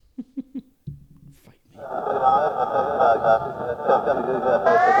Incoming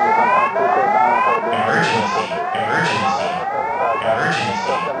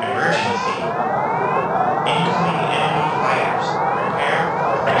enemy fighters.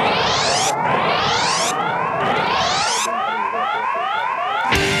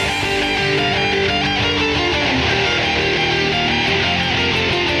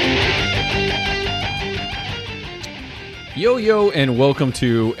 Yo, and welcome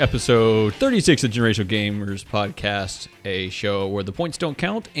to episode 36 of Generational Gamers Podcast, a show where the points don't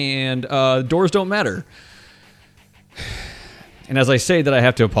count and doors don't matter. And as I say that, I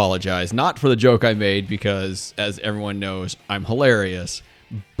have to apologize, not for the joke I made, because as everyone knows, I'm hilarious,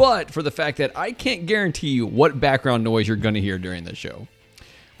 but for the fact that I can't guarantee you what background noise you're going to hear during this show.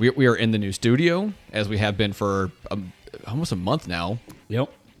 We are in the new studio, as we have been for almost a month now. Yep.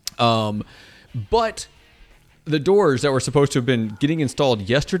 But the doors that were supposed to have been getting installed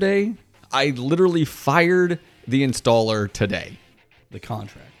yesterday, I literally fired the installer today. The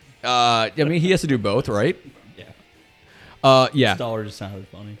contract. I mean, he has to do both, right? Yeah. Yeah. Installer just sounded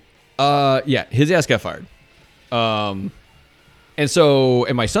funny. Yeah, his ass got fired. And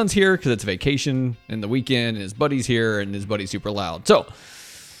my son's here because it's vacation and the weekend, and his buddy's here, and his buddy's super loud. So,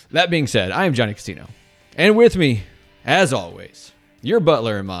 that being said, I am Johnny Castino. And with me, as always, your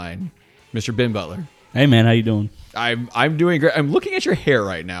butler and mine, Mr. Ben Butler. Hey man, how you doing? I'm doing great. I'm looking at your hair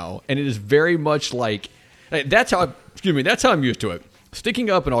right now, and it is very much like that's how I'm used to it. Sticking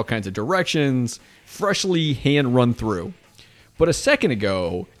up in all kinds of directions, freshly hand run through. But a second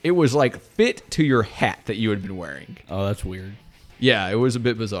ago, it was like fit to your hat that you had been wearing. Oh, that's weird. Yeah, it was a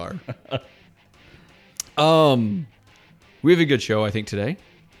bit bizarre. We have a good show, I think, today.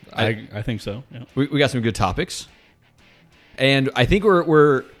 I think so. Yeah. We got some good topics, and I think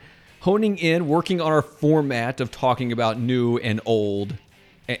we're honing in, working on our format of talking about new and old,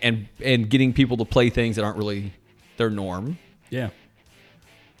 and getting people to play things that aren't really their norm. Yeah.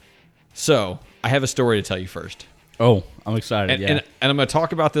 So I have a story to tell you first. Oh, I'm excited. And I'm going to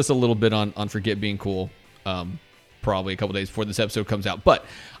talk about this a little bit on Forget Being Cool, probably a couple days before this episode comes out. But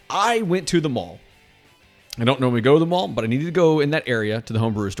I went to the mall. I don't normally go to the mall, but I needed to go in that area to the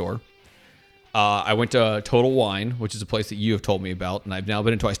homebrew store. I went to Total Wine, which is a place that you have told me about, and I've now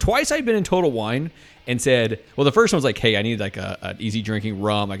been in twice. Twice I've been in Total Wine and said, well, the first one was like, hey, I need like an easy drinking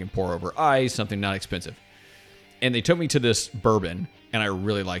rum I can pour over ice, something not expensive. And they took me to this bourbon, and I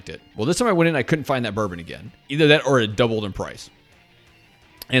really liked it. Well, this time I went in, I couldn't find that bourbon again. Either that or it doubled in price.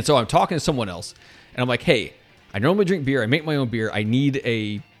 And so I'm talking to someone else, and I'm like, hey, I normally drink beer. I make my own beer. I need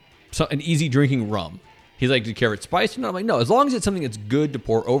an easy drinking rum. He's like, do you care if it's spiced or not? I'm like, no, as long as it's something that's good to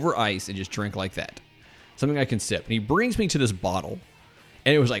pour over ice and just drink like that. Something I can sip. And he brings me to this bottle,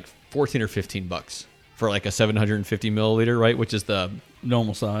 and it was like $14 or $15 for like a 750 milliliter, right? Which is the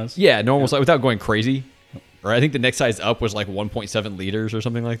normal size. Yeah, normal size without going crazy. Or I think the next size up was like 1.7 liters or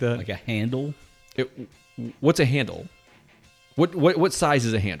something like that. Like a handle? What's a handle? What size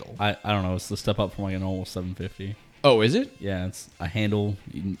is a handle? I don't know. It's the step up from like an almost 750. Oh, is it? Yeah, it's a handle.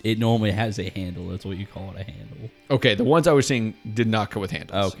 It normally has a handle. That's what you call it, a handle. Okay, the ones I was seeing did not come with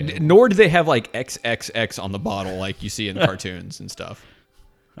handles. Okay. Nor do they have like XXX on the bottle like you see in cartoons and stuff.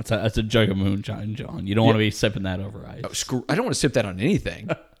 That's a jug of moonshine, John. You don't want to be sipping that over ice. Oh, I don't want to sip that on anything.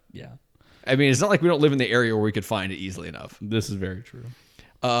 Yeah. I mean, it's not like we don't live in the area where we could find it easily enough. This is very true.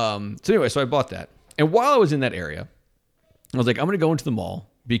 So anyway, so I bought that. And while I was in that area, I was like, I'm going to go into the mall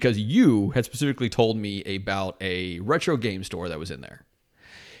because you had specifically told me about a retro game store that was in there.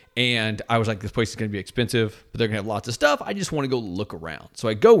 And I was like, this place is going to be expensive, but they're going to have lots of stuff. I just want to go look around. So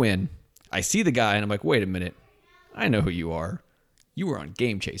I go in, I see the guy, and I'm like, wait a minute. I know who you are. You were on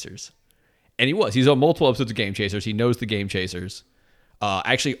Game Chasers. And he was. He's on multiple episodes of Game Chasers. He knows the Game Chasers.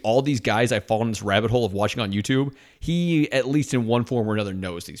 Actually, all these guys I've fallen in this rabbit hole of watching on YouTube, he, at least in one form or another,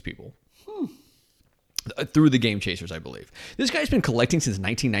 knows these people. Through the Game Chasers, I believe. This guy's been collecting since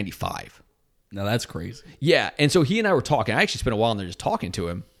 1995. Now, that's crazy. Yeah, and so he and I were talking. I actually spent a while in there just talking to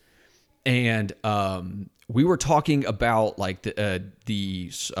him. And we were talking about like the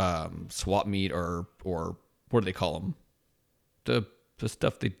swap meet or what do they call them? The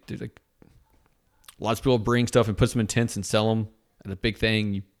stuff they do. Like, lots of people bring stuff and put them in tents and sell them. And a big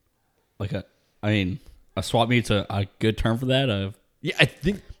thing. A swap meet's a good term for that. Yeah, I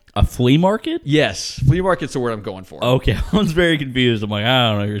think a flea market. Yes, flea market's the word I'm going for. Okay, I was very confused. I'm like, I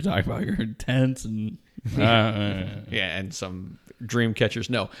don't know what you're talking about. You're tents and yeah, and some dream catchers.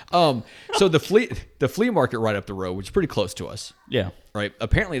 No. So the flea market right up the road, which is pretty close to us. Yeah. Right.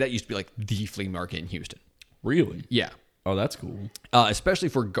 Apparently, that used to be like the flea market in Houston. Really? Yeah. Oh, that's cool. Especially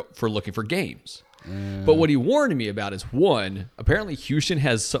for looking for games. But what he warned me about is, one, apparently Houston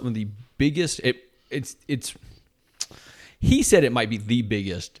has some of the biggest. he said it might be the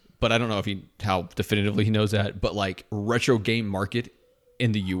biggest, but I don't know how definitively he knows that, but like retro game market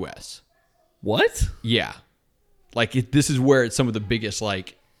in the US. What? Yeah. Like this is where it's some of the biggest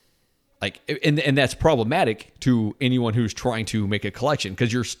and that's problematic to anyone who's trying to make a collection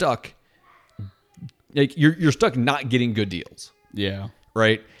because you're stuck you're stuck not getting good deals. Yeah.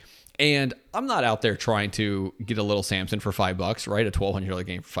 Right? And I'm not out there trying to get a little Samson for $5, right? A $1,200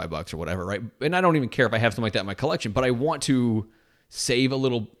 game for $5 or whatever, right? And I don't even care if I have something like that in my collection, but I want to save a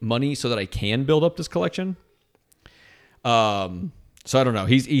little money so that I can build up this collection. So I don't know.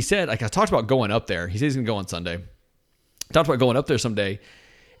 He said, like I talked about going up there. He said he's gonna go on Sunday. Talked about going up there someday,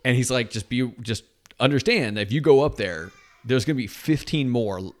 and he's like, just understand that if you go up there, there's gonna be 15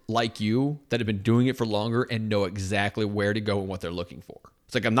 more like you that have been doing it for longer and know exactly where to go and what they're looking for.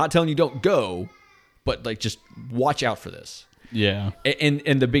 It's like I'm not telling you don't go, but like just watch out for this. Yeah.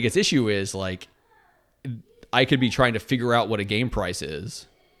 And the biggest issue is like I could be trying to figure out what a game price is,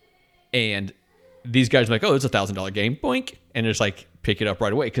 and these guys are like, oh, it's $1,000 game, boink, and just like pick it up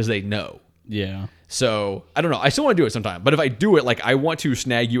right away because they know. Yeah. So I don't know. I still want to do it sometime, but if I do it, like I want to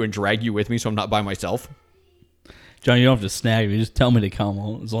snag you and drag you with me, so I'm not by myself. John, you don't have to snag me. Just tell me to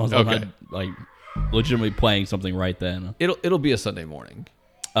come, as long as I'm Okay. not like legitimately playing something right then. It'll be a Sunday morning.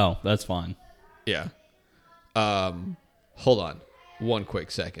 Oh, that's fine. Yeah. Hold on, one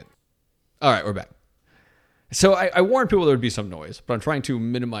quick second. All right, we're back. So I warned people there would be some noise, but I'm trying to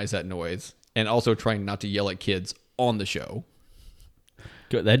minimize that noise and also trying not to yell at kids on the show.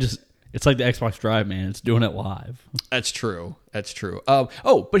 Good. It's like the Xbox Drive, man. It's doing it live. That's true. That's true. But here's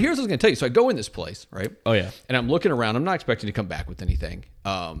what I was going to tell you. So I go in this place, right? Oh, yeah. And I'm looking around. I'm not expecting to come back with anything.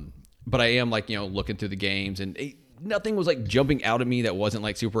 But I am like, looking through the games, and nothing was like jumping out at me that wasn't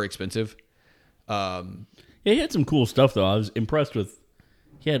like super expensive. Yeah, he had some cool stuff, though. I was impressed with,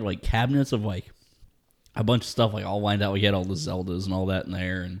 he had like cabinets of like a bunch of stuff like all lined out. He had all the Zeldas and all that in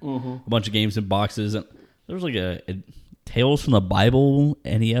there, and a bunch of games in boxes. And there was like a Tales from the Bible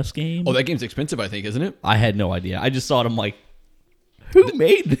NES game. Oh, that game's expensive, I think, isn't it? I had no idea. I just saw it. I'm like, who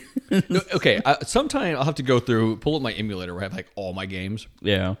made this? No, okay, sometime I'll have to go through, pull up my emulator where I have like all my games,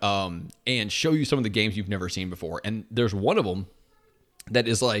 Yeah. and show you some of the games you've never seen before. And there's one of them that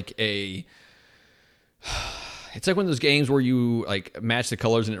is like it's like one of those games where you like match the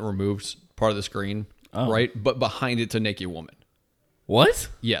colors and it removes part of the screen, right? But behind it's a naked woman. What?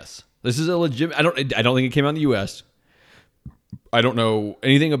 Yes, this is a legitimate. I don't think it came out in the U.S. I don't know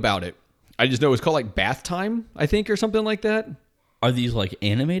anything about it. I just know it's called like Bath Time, I think, or something like that. Are these like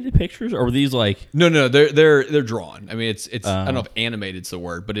animated pictures, or are these like? No, they're drawn. I mean, it's I don't know if animated's the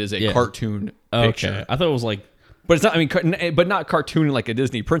word, but it is a cartoon picture. Okay. I thought it was like. But it's not. I mean, but not cartoon in like a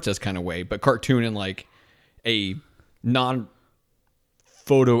Disney princess kind of way, but cartoon in like a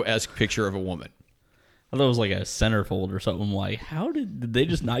non-photo-esque picture of a woman. I thought it was like a centerfold or something. I'm like, how did they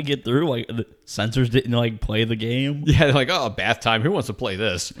just not get through? Like the censors didn't like play the game. Yeah, they're like, oh, Bath Time. Who wants to play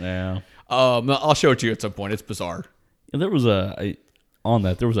this? Yeah. I'll show it to you at some point. It's bizarre. And there was an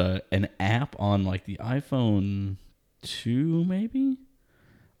app on like the iPhone 2 maybe.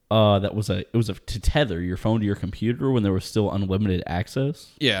 It was to tether your phone to your computer when there was still unlimited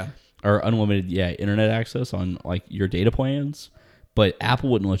access. Yeah. Or unlimited, internet access on like your data plans. But Apple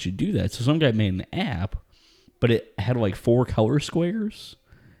wouldn't let you do that. So some guy made an app, but it had like 4 color squares,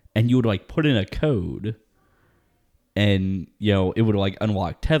 and you would like put in a code, and it would like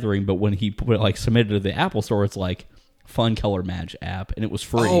unlock tethering. But when he put it, like submitted to the Apple Store, it's like Fun Color Match app, and it was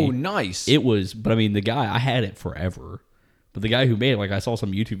free. Oh, nice. It was, but I mean, I had it forever. But the guy who made it, like I saw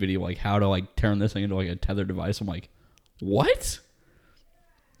some YouTube video like how to like turn this thing into like a tethered device. I'm like, what?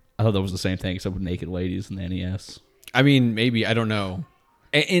 I thought that was the same thing except with naked ladies in the NES. I mean, maybe, I don't know.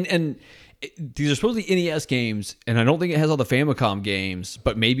 And these are supposedly NES games, and I don't think it has all the Famicom games,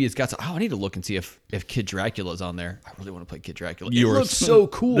 but maybe it's got some. Oh, I need to look and see if Kid Dracula's on there. I really want to play Kid Dracula. It looks so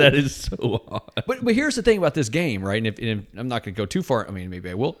cool. That is so odd. But here's the thing about this game, right? And if I'm not going to go too far. I mean, maybe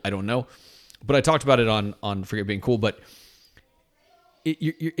I will. I don't know. But I talked about it on Forget Being Cool, but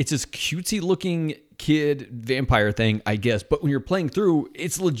it's this cutesy looking kid vampire thing, I guess. But when you're playing through,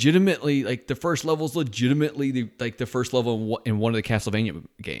 it's legitimately like the first level is legitimately the first level in one of the Castlevania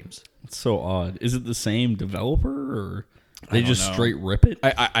games. It's so odd. Is it the same developer, or they just know. straight rip it?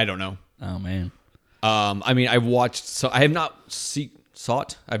 I don't know. Oh man. I mean, I've watched. So I have not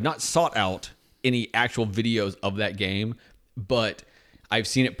sought out any actual videos of that game, but I've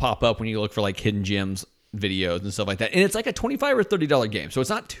seen it pop up when you look for like hidden gems videos and stuff like that, and it's like a $25 or $30 game, so it's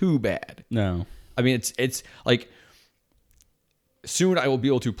not too bad. No, I mean it's like soon I will be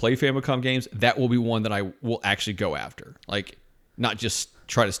able to play Famicom games. That will be one that I will actually go after, like not just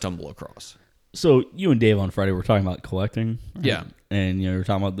try to stumble across. So you and Dave on Friday were talking about collecting. Right? Yeah. And you're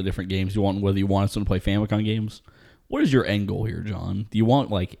talking about the different games you want and whether you want us to play Famicom games. What is your end goal here, John? Do you want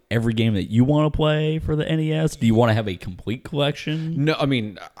like every game that you want to play for the NES? Do you want to have a complete collection? No, I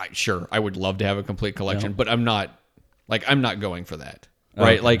mean, sure, I would love to have a complete collection, but I'm not going for that.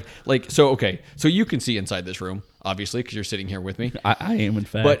 Right? Okay. So you can see inside this room, obviously, because you're sitting here with me. I am, in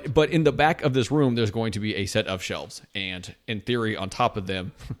fact. But in the back of this room, there's going to be a set of shelves, and in theory, on top of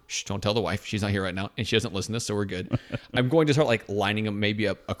them, shh, don't tell the wife, she's not here right now, and she doesn't listen to this, so we're good. I'm going to start like lining them maybe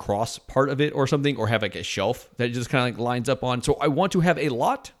up across part of it or something, or have like a shelf that just kind of like lines up on. So I want to have a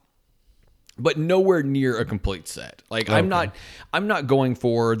lot, but nowhere near a complete set. Like I'm not going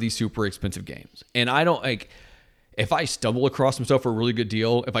for these super expensive games, and I don't like. If I stumble across some stuff for a really good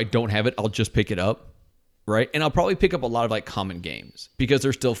deal, if I don't have it, I'll just pick it up, right? And I'll probably pick up a lot of like common games because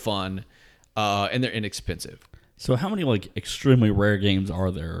they're still fun and they're inexpensive. So how many like extremely rare games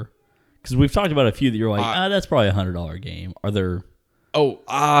are there? Because we've talked about a few that you're like, that's probably $100 game. Are there?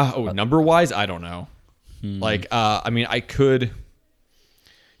 Number wise, I don't know. Like, I mean, I could.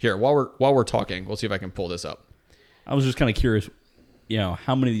 Here, while we're talking, we'll see if I can pull this up. I was just kind of curious,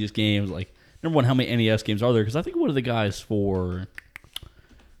 how many of these games like. Number one, how many NES games are there? Because I think one of the guys for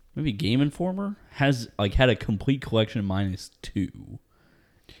maybe Game Informer has like had a complete collection minus 2.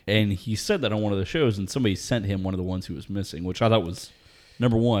 And he said that on one of the shows, and somebody sent him one of the ones he was missing, which I thought was,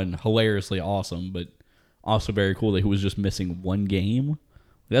 number one, hilariously awesome, but also very cool that he was just missing one game.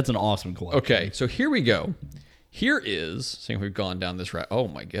 That's an awesome collection. Okay, so here we go. Here is, seeing if we've gone down this route. Oh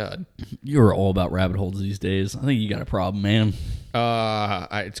my God. You're all about rabbit holes these days. I think you got a problem, man.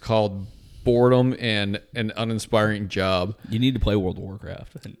 It's called boredom and an uninspiring job. You need to play World of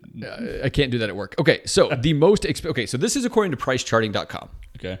Warcraft. I can't do that at work. Okay, so the most so this is according to pricecharting.com.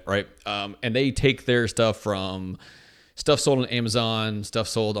 Okay. Right? And they take their stuff from stuff sold on Amazon, stuff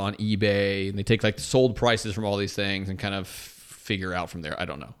sold on eBay, and they take like the sold prices from all these things and kind of figure out from there. I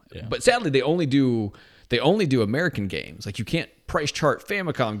don't know. Yeah. But sadly they only do American games. Like you can't price chart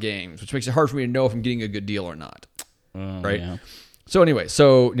Famicom games, which makes it hard for me to know if I'm getting a good deal or not. Right? Yeah. So anyway,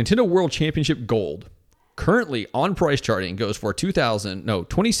 Nintendo World Championship Gold currently on price charting goes for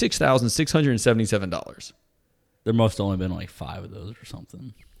 $26,677. There must have only been like 5 of those or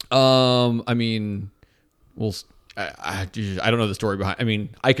something. I mean, I don't know the story behind. I mean,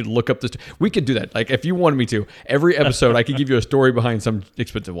 I could look up this. We could do that. Like if you wanted me to, every episode I could give you a story behind some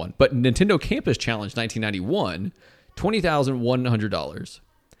expensive one. But Nintendo Campus Challenge 1991, $20,100.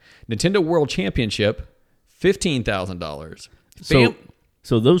 Nintendo World Championship, $15,000. So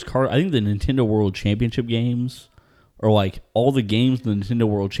those cards, I think the Nintendo World Championship games are like all the games in the Nintendo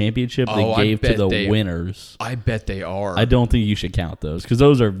World Championship they gave to the winners. I bet they are. I don't think you should count those because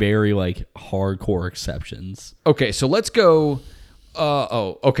those are very like hardcore exceptions. Okay, so let's go.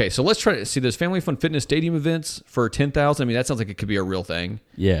 Okay, so let's try to see those Family Fun Fitness Stadium events for $10,000. I mean, that sounds like it could be a real thing.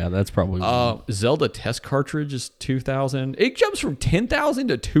 Yeah, that's probably. Zelda test cartridge is $2,000. It jumps from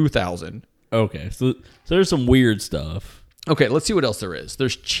 $10,000 to $2,000. Okay, so there's some weird stuff. Okay, let's see what else there is.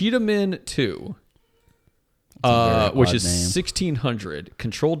 There's Cheetah Men 2, which is $1,600.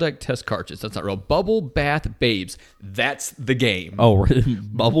 Control Deck test cartridges. That's not real. Bubble Bath Babes. That's the game. Oh,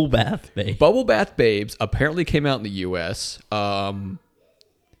 Bubble Bath Babes. Bubble Bath Babes apparently came out in the U.S. I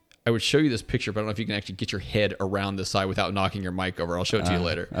would show you this picture, but I don't know if you can actually get your head around this side without knocking your mic over. I'll show it to you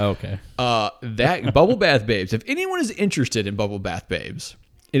later. Okay. That Bubble Bath Babes. If anyone is interested in Bubble Bath Babes,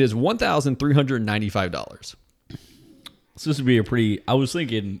 it is $1,395. So this would be a pretty. I was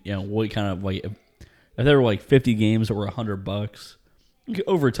thinking, what kind of like if there were like 50 games that were $100,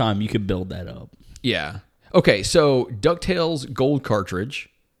 over time you could build that up. Yeah. Okay. So DuckTales Gold cartridge,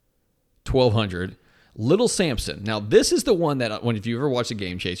 $1,200. Little Samson. Now this is the one that if you ever watch the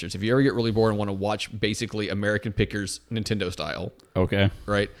Game Chasers, if you ever get really bored and want to watch basically American Pickers Nintendo style. Okay.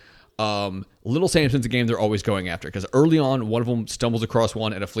 Right. Little Samson's a game they're always going after because early on one of them stumbles across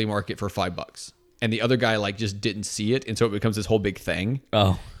one at a flea market for $5. And the other guy like just didn't see it, and so it becomes this whole big thing.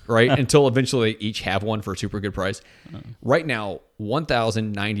 Oh, right. Until eventually they each have one for a super good price. Right now,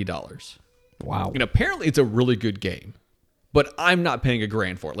 $1,090. Wow. And apparently it's a really good game, but I'm not paying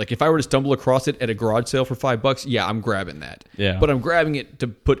 $1,000 for it. Like if I were to stumble across it at a garage sale for $5, yeah, I'm grabbing that. Yeah. But I'm grabbing it to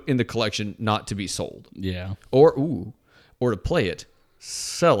put in the collection, not to be sold. Yeah. Or to play it,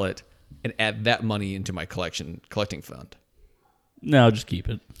 sell it, and add that money into my collecting fund. No, just keep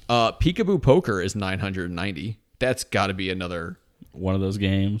it. Peekaboo Poker is $990. That's got to be another one of those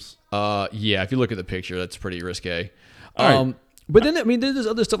games. Yeah, if you look at the picture, that's pretty risque. Right. But then, I mean, there's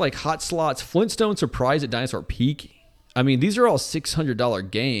other stuff like Hot Slots, Flintstone Surprise at Dinosaur Peak. I mean, these are all $600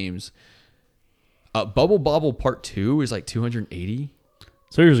 games. Bubble Bobble Part 2 is like $280.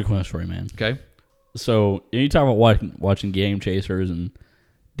 So here's a question for you, man. Okay. So you talk about watching Game Chasers, and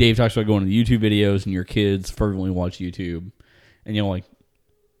Dave talks about going to YouTube videos, and your kids fervently watch YouTube, and like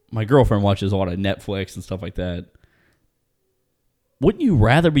my girlfriend watches a lot of Netflix and stuff like that. Wouldn't you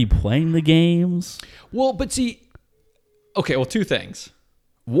rather be playing the games? Well, but see, okay, well, two things.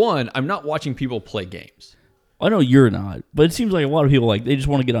 One, I'm not watching people play games. I know you're not, but it seems like a lot of people they just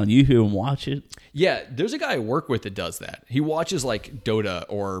want to get on YouTube and watch it. Yeah, there's a guy I work with that does that. He watches like Dota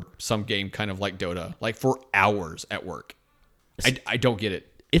or some game kind of like Dota, like for hours at work. I don't get it.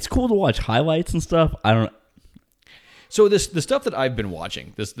 It's cool to watch highlights and stuff. I don't. So the stuff that I've been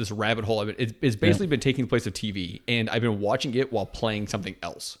watching, this rabbit hole, it's basically been taking the place of TV, and I've been watching it while playing something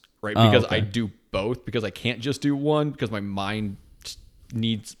else, right? Because I do both, because I can't just do one, because my mind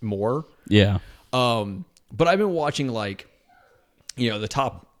needs more. Yeah. But I've been watching the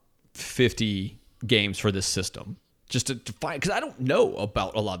top 50 games for this system, just to find, because I don't know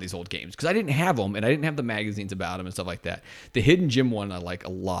about a lot of these old games, because I didn't have them, and I didn't have the magazines about them and stuff like that. The Hidden Gem one I like a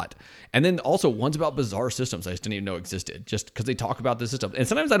lot. And then also ones about bizarre systems I just didn't even know existed, just because they talk about the system. And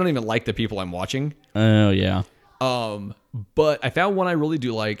sometimes I don't even like the people I'm watching. Oh, yeah. But I found one I really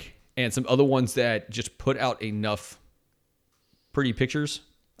do like, and some other ones that just put out enough pretty pictures,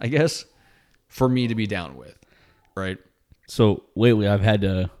 I guess, for me to be down with, right? So lately I've had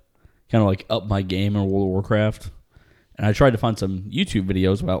to kind of up my game in World of Warcraft. And I tried to find some YouTube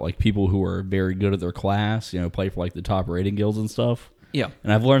videos about people who are very good at their class, play for the top rating guilds and stuff. Yeah.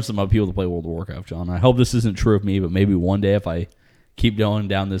 And I've learned some about people to play World of Warcraft, John. I hope this isn't true of me, but maybe one day if I keep going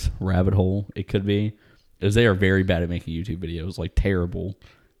down this rabbit hole, it could be. Because they are very bad at making YouTube videos, terrible.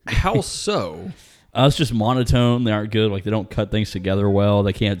 How so? It's just monotone. They aren't good. They don't cut things together well.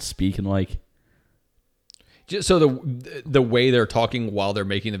 They can't speak in So the way they're talking while they're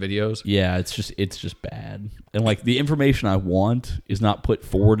making the videos? Yeah, it's just bad. And the information I want is not put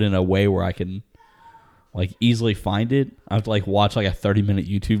forward in a way where I can easily find it. I have to watch a 30-minute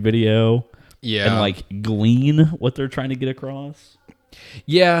YouTube video. Yeah. And glean what they're trying to get across.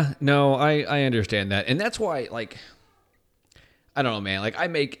 Yeah, no, I understand that. And that's why I don't know, man. I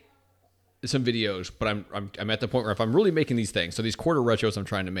make some videos, but I'm at the point where if I'm really making these things, so these quarter retros I'm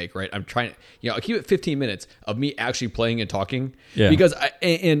trying to make, right? I'm trying to, I keep it 15 minutes of me actually playing and talking. Yeah. Because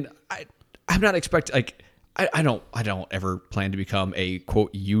I'm not expecting, I don't ever plan to become a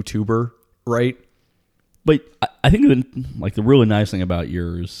quote YouTuber, right? But I think the really nice thing about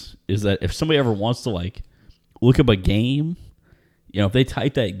yours is that if somebody ever wants to look up a game, if they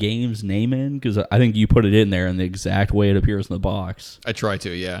type that game's name in, because I think you put it in there in the exact way it appears in the box. I try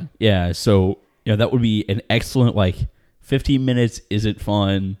to, yeah. Yeah, so that would be an excellent 15 minutes. Is it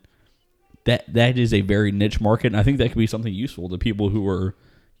fun? That is a very niche market, and I think that could be something useful to people who are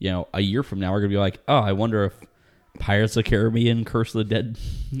a year from now are gonna be oh, I wonder if Pirates of the Caribbean, Curse of the Dead.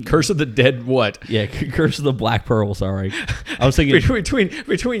 Curse of the Dead what? Yeah, Curse of the Black Pearl, sorry. I was thinking...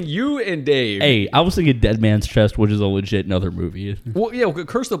 between you and Dave... Hey, I was thinking Dead Man's Chest, which is a legit another movie. Well, yeah,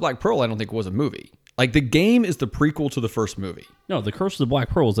 Curse of the Black Pearl I don't think was a movie. The game is the prequel to the first movie. No, the Curse of the Black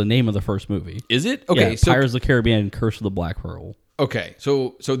Pearl is the name of the first movie. Is it? Okay, yeah, so Pirates of the Caribbean, Curse of the Black Pearl. Okay,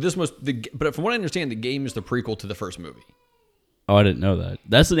 so this must... But from what I understand, the game is the prequel to the first movie. Oh, I didn't know that.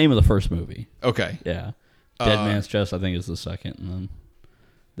 That's the name of the first movie. Okay. Yeah. Dead Man's Chest, I think, is the second, and then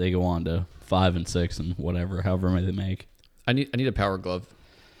they go on to 5 and 6 and however many they make. I need a power glove.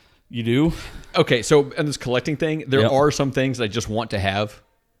 You do? Okay, so in this collecting thing, there are some things that I just want to have,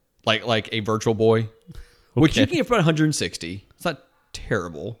 like a Virtual Boy, which you can get for about 160. It's not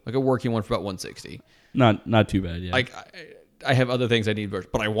terrible. A working one for about 160. Not too bad. Yeah. I have other things I need,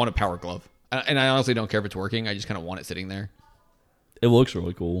 but I want a power glove, and I honestly don't care if it's working. I just kind of want it sitting there. It looks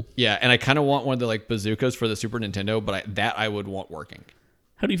really cool. Yeah, and I kind of want one of the bazookas for the Super Nintendo, but I would want working.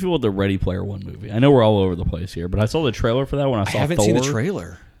 How do you feel about the Ready Player One movie? I know we're all over the place here, but I saw the trailer for that when I saw Thor. I haven't seen the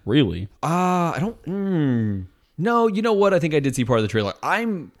trailer. Really? I don't... No, you know what? I think I did see part of the trailer.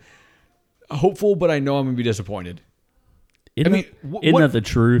 I'm hopeful, but I know I'm going to be disappointed. Isn't that the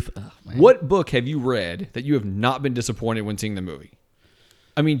truth? Oh, what book have you read that you have not been disappointed when seeing the movie?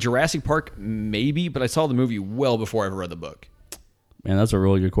 I mean, Jurassic Park, maybe, but I saw the movie well before I ever read the book. Man, that's a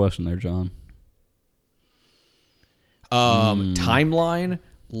really good question there, John. Timeline,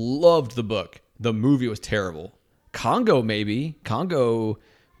 loved the book. The movie was terrible. Congo, maybe. Congo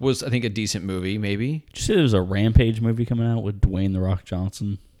was, I think, a decent movie, maybe. Did you say there's a Rampage movie coming out with Dwayne The Rock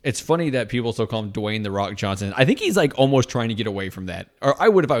Johnson? It's funny that people still call him Dwayne The Rock Johnson. I think he's almost trying to get away from that. Or I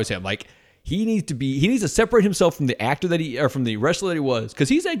would if I was him. He needs to separate himself from the actor from the wrestler that he was, because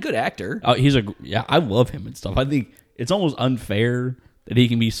he's a good actor. Oh, I love him and stuff. I think it's almost unfair that he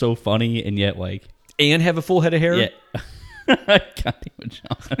can be so funny and yet and have a full head of hair. Yeah. God damn it,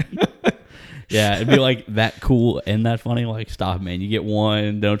 John. Yeah, it'd be like that cool and that funny. Like, stop, man. You get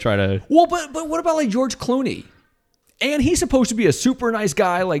one. Don't try to. Well, but what about like George Clooney? And he's supposed to be a super nice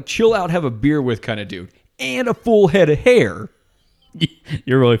guy, like chill out, have a beer with kind of dude, and a full head of hair.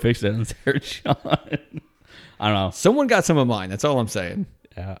 You're really fixing it there, John. I don't know. Someone got some of mine. That's all I'm saying.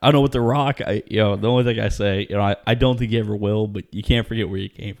 Yeah, I don't know with The Rock. The only thing I say, I don't think you ever will, but you can't forget where you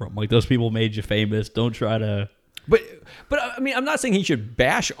came from. Like, those people made you famous. Don't try to. But I mean, I'm not saying he should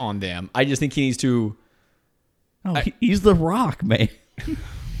bash on them. I just think he needs to. No, he's The Rock, man.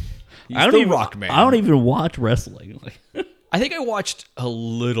 Rock man. I don't even watch wrestling. Like, I think I watched a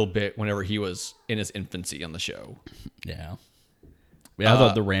little bit whenever he was in his infancy on the show. yeah. I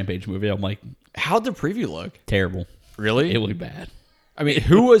thought the Rampage movie, I'm like, How'd the preview look? terrible. Really? It looked bad. I mean,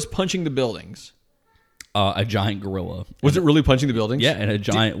 who was punching the buildings? A giant gorilla. Was it really punching the buildings? Yeah, and a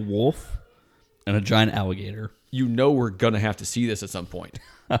giant wolf and a giant alligator. You know we're going to have to see this at some point.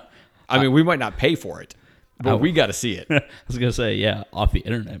 I mean, we might not pay for it, but we got to see it. I was going to say, yeah, off the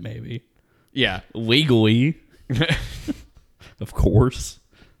internet, maybe. Yeah. Legally. Of course.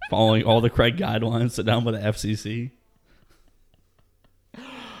 Following all the correct guidelines set down by the FCC.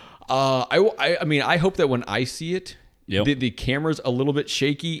 I mean, I hope that when I see it, Yep. the camera's a little bit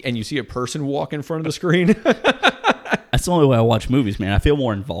shaky and you see a person walk in front of the screen. That's the only way I watch movies, man. I feel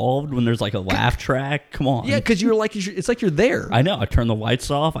more involved when there's like a laugh track. Come on. Yeah, because it's like you're there. I know. I turn the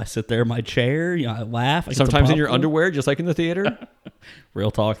lights off. I sit there in my chair. I laugh. I get some Sometimes in your popcorn. underwear, just like in the theater.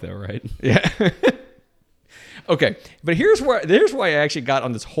 Real talk, though, right? Yeah. Okay, but here's why I actually got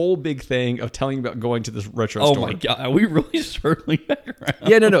on this whole big thing of telling you about going to this retro Oh store. my god, are we really circling back around?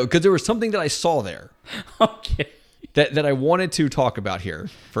 Yeah, no, because there was something that I saw there Okay. that I wanted to talk about here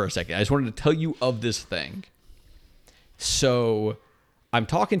for a second. I just wanted to tell you of this thing. So I'm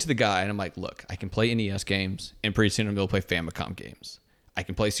talking to the guy, and I'm like, look, I can play NES games, and pretty soon I'm going to play Famicom games. I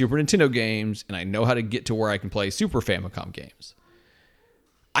can play Super Nintendo games, and I know how to get to where I can play Super Famicom games.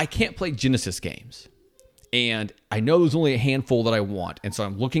 I can't play Genesis games. And I know there's only a handful that I want. And so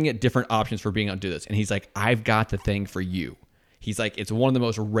I'm looking at different options for being able to do this. And he's like, I've got the thing for you. He's like, it's one of the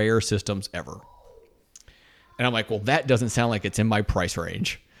most rare systems ever. And I'm like, well, that doesn't sound like it's in my price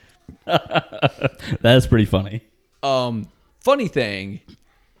range. That's pretty funny. Funny thing,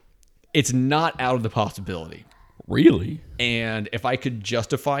 it's not out of the possibility. Really? And if I could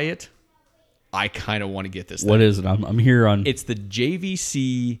justify it, I kind of want to get this What thing. is it? I'm here on. It's the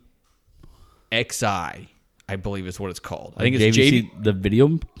JVC XI, I believe is what it's called. I think it's JVC, the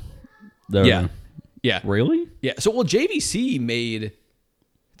video. Yeah. Really? Yeah. So, well, JVC made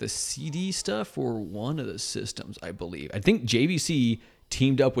the CD stuff for one of the systems, I believe. I think JVC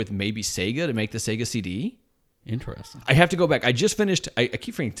teamed up with maybe Sega to make the Sega CD. Interesting. I have to go back. I just finished. I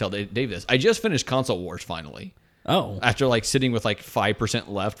keep forgetting to tell Dave this. I just finished Console Wars finally. Oh. After like sitting with like 5%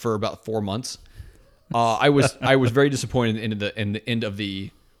 left for about 4 months. I was very disappointed in the end of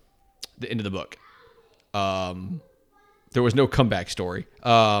the book. There was no comeback story.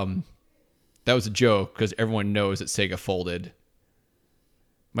 That was a joke because everyone knows that Sega folded.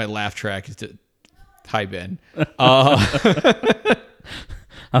 My laugh track is to hi Ben.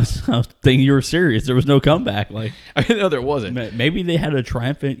 I was thinking you were serious. There was no comeback. Like, I mean, no, there wasn't. maybe they had a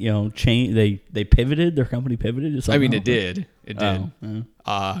triumphant, change. They pivoted. Their company pivoted. To I mean, something it did. It did.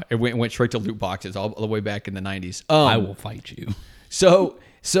 Oh, It went straight to loot boxes all the way back in the 90s. I will fight you. So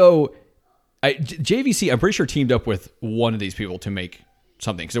JVC, I'm pretty sure teamed up with one of these people to make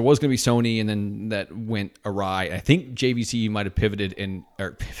something because there was going to be Sony, and then that went awry. I think JVC might have pivoted.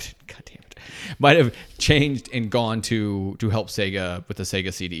 God damn it, might have changed and gone to help Sega with the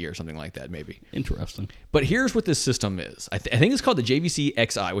Sega CD or something like that, maybe. Interesting. But here's what this system is. I think it's called the JVC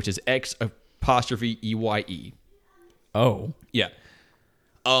XI, which is X''EYE. Oh. Yeah.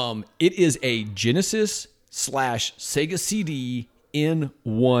 It is a Genesis / Sega CD in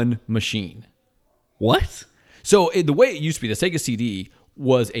one machine. What? So the way it used to be, the Sega CD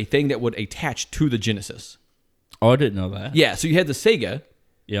was a thing that would attach to the Genesis. Oh, I didn't know that. Yeah, so you had the Sega,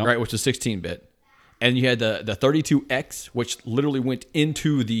 Yeah. right, which was 16-bit, and you had the 32X, which literally went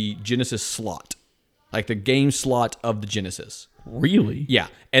into the Genesis slot, like the game slot of the Genesis. Really? Yeah,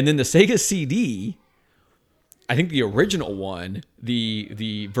 and then the Sega CD, I think the original one,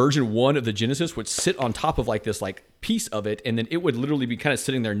 the version 1 of the Genesis would sit on top of like this like piece of it, and then it would literally be kind of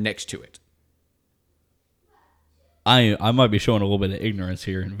sitting there next to it. I might be showing a little bit of ignorance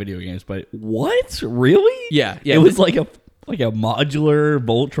here in video games, but what? Really? Yeah. It was like a modular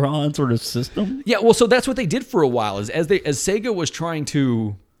Voltron sort of system. Yeah, well, so that's what they did for a while. As Sega was trying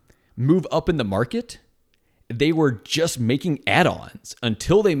to move up in the market, they were just making add-ons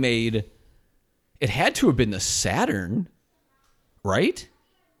until they made. It had to have been the Saturn. right?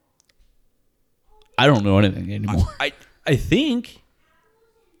 I don't know anything anymore. I think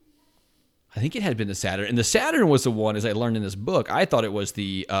it had been the Saturn, and the Saturn was the one, as I learned in this book. I thought it was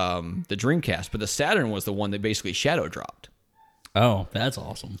the Dreamcast, but the Saturn was the one that basically shadow dropped. Oh, that's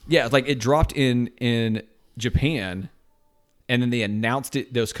awesome. Yeah, like it dropped in Japan, and then they announced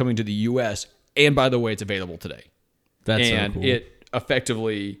it that was coming to the U.S. And by the way, it's available today. That's and so cool. It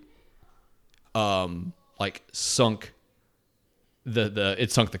effectively, like sunk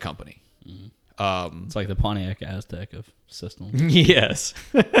it sunk the company. It's like the Pontiac Aztec of systems. Yes.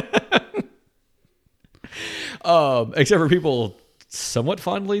 Except for people somewhat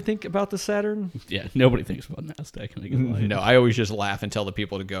fondly think about the Saturn. Yeah, nobody thinks about an Aztec. No, I always just laugh and tell the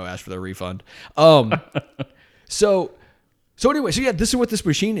people to go ask for their refund. So anyway, so yeah, this is what this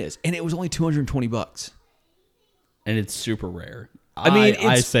machine is, and it was only $220. And it's super rare. I mean,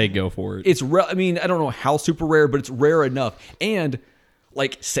 I say go for it. It's I mean, I don't know how super rare, but it's rare enough. And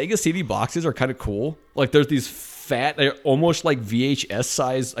like Sega CD boxes are kind of cool. Like there's these fat, they're almost like VHS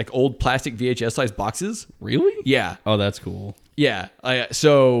size, like old plastic VHS size boxes. Really? Yeah, Oh, that's cool. yeah. That's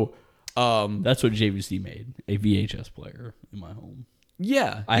what JVC made, a VHS player in my home.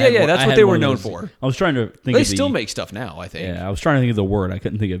 Yeah, I had one- that's I what had they were one of known those- for. I was trying to think They of the, still make stuff now, I think. Yeah, I was trying to think of the word. I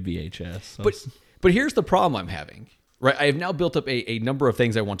couldn't think of VHS. So But here's the problem I'm having. Right, I have now built up a number of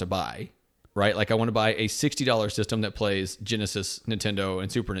things I want to buy. Right, like I want to buy a $60 system that plays Genesis, Nintendo, and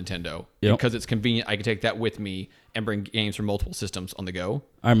Super Nintendo Yep. because it's convenient. I can take that with me and bring games from multiple systems on the go. all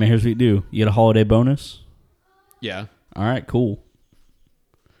right, man, here's what you do. You get a holiday bonus. Yeah. All right, cool.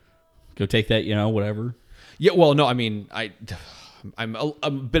 Go take that, whatever. Yeah, well, no, I mean, I'm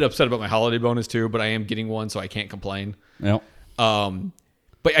a bit upset about my holiday bonus too, but I am getting one, so I can't complain. Yep.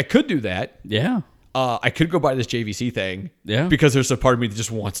 But I could do that. Yeah. I could go buy this JVC thing. Yeah. Because there's a part of me that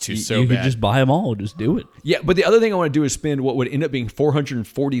just wants to so you bad. could just buy them all. Just do it. Yeah, but the other thing I want to do is spend what would end up being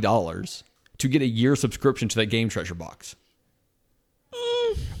 $440 to get a year subscription to that Game Treasure box.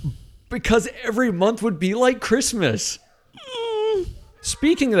 Because every month would be like Christmas.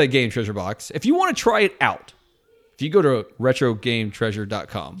 Speaking of that Game Treasure box, if you want to try it out, if you go to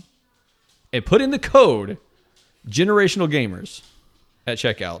retrogametreasure.com and put in the code Generational Gamers at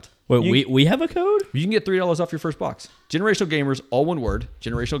checkout. Wait, we have a code? You can get $3 off your first box. Generational Gamers, all one word.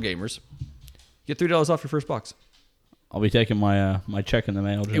 Generational Gamers. Get $3 off your first box. I'll be taking my my check in the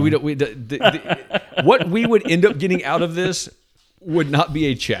mail. And what we would end up getting out of this would not be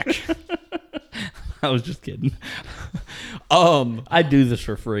a check. I was just kidding. I do this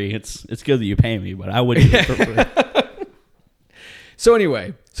for free. It's good that you pay me, but I wouldn't do it for free. So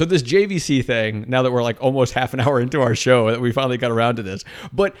anyway, so this JVC thing, now that we're like almost half an hour into our show, that we finally got around to this.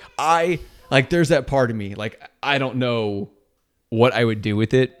 But there's that part of me, like, I don't know what I would do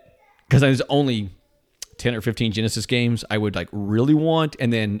with it. Because there's only 10 or 15 Genesis games I would like really want.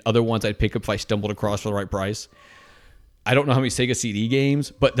 And then other ones I'd pick up if I stumbled across for the right price. I don't know how many Sega CD games,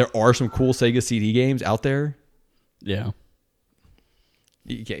 but there are some cool Sega CD games out there. Yeah.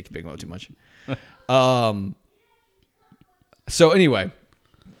 You can't pick them up too much. So anyway,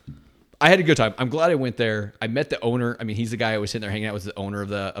 I had a good time. I'm glad I went there. I met the owner. I mean, he's the guy I was sitting there hanging out with, the owner of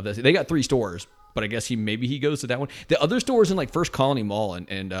the. They got 3 stores, but I guess he goes to that one. The other store is in like First Colony Mall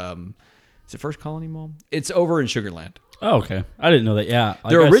and is it First Colony Mall? It's over in Sugar Land. Oh, okay. I didn't know that. Yeah.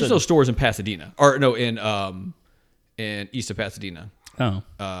 Like Their I original said- stores in Pasadena, or no, in east of Pasadena, Oh.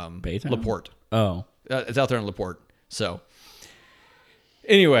 Baytown? LaPorte. Oh. It's out there in LaPorte. So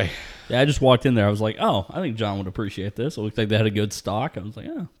anyway. Yeah, I just walked in there. I was like, oh, I think John would appreciate this. It looked like they had a good stock. I was like,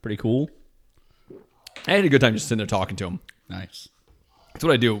 yeah, pretty cool. I had a good time just sitting there talking to him. Nice. That's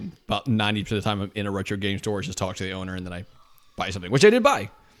what I do about 90% of the time I'm in a retro game store, is just talk to the owner and then I buy something, which I did buy.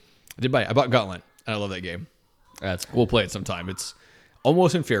 I bought Gauntlet, and I love that game. That's cool. We'll play it sometime. It's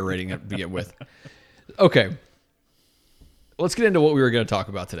almost infuriating to begin with. Okay. Let's get into what we were going to talk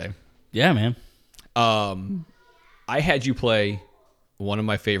about today. Yeah, man. I had you play one of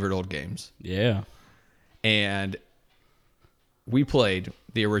my favorite old games, Yeah. and we played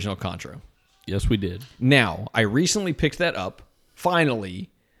the original Contra. Yes, we did. Now, I recently picked that up,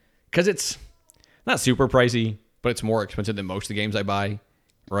 finally, because it's not super pricey, but it's more expensive than most of the games I buy,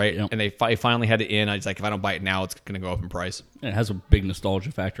 right? Yep. And I finally had it in. I was like, if I don't buy it now, it's going to go up in price. It has a big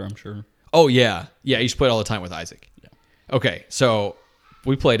nostalgia factor, I'm sure. Oh, yeah. Yeah, I used to play it all the time with Isaac. Yeah. Okay, so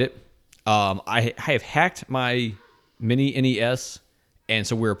we played it. I have hacked my mini NES, and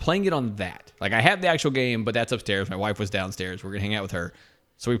so we were playing it on that. Like, I have the actual game, but that's upstairs. My wife was downstairs. We're going to hang out with her.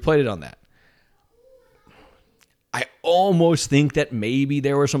 So we played it on that. I almost think that maybe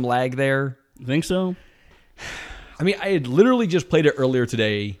there was some lag there. You think so? I mean, I had literally just played it earlier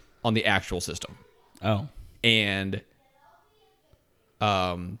today on the actual system. Oh. And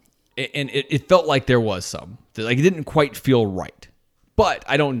and it felt like there was some. Like it didn't quite feel right. But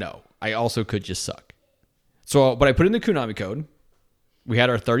I don't know. I also could just suck. So, but I put in the Konami code. We had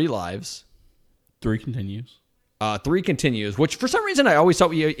our 30 lives. 3 continues. 3 continues, which for some reason I always thought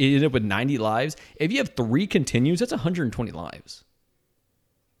we ended up with 90 lives. If you have 3 continues, that's 120 lives.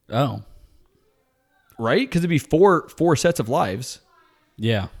 Oh. Right? Because it'd be four sets of lives.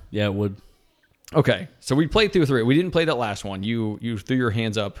 Yeah. Yeah, it would. Okay. So we played through 3. We didn't play that last one. You threw your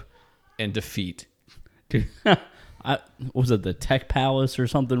hands up in defeat. Dude, what was it, the Tech Palace or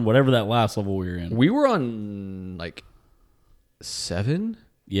something? Whatever that last level we were in. We were on like 7?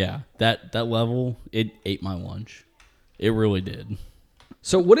 Yeah, that level, it ate my lunch. It really did.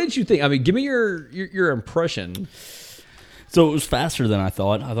 So what did you think? I mean, give me your impression. So it was faster than I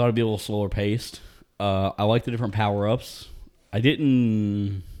thought. I thought it'd be a little slower paced. I like the different power-ups. I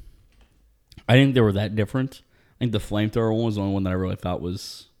didn't think they were that different. I think the flamethrower one was the only one that I really thought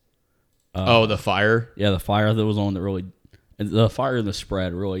was... the fire? Yeah, the fire, that was the one that really... The fire and the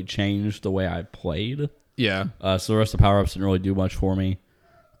spread really changed the way I played. Yeah. So the rest of the power-ups didn't really do much for me.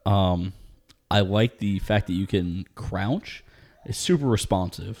 I like the fact that you can crouch. It's super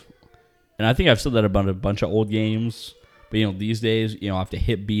responsive. And I think I've said that about a bunch of old games. But, these days, I have to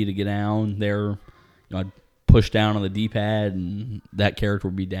hit B to get down there. I'd push down on the D-pad and that character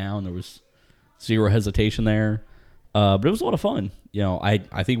would be down. There was zero hesitation there. But it was a lot of fun.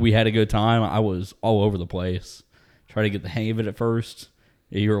 I think we had a good time. I was all over the place. Try to get the hang of it at first.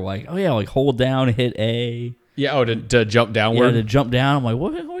 You were like, oh yeah, like hold down, hit A. Yeah, to jump downward? Yeah, to jump down. I'm like,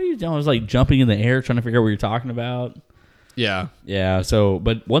 what are you doing? I was like jumping in the air, trying to figure out what you're talking about. Yeah. Yeah, so,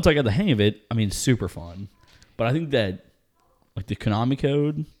 but once I got the hang of it, I mean, super fun. But I think that, like the Konami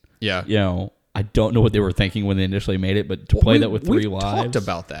code, yeah, I don't know what they were thinking when they initially made it, but to play that with 3 we lives. talked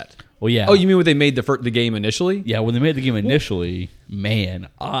about that. Well, yeah. Oh, you mean when they made the game initially? Yeah, when they made the game initially, man,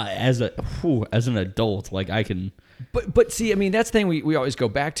 as an adult, like I can... But see, I mean, that's the thing we always go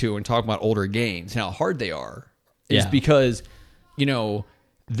back to and talk about older games and how hard they are. Is because,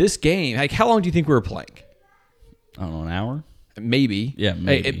 this game, like how long do you think we were playing? I don't know, an hour? Maybe. Yeah,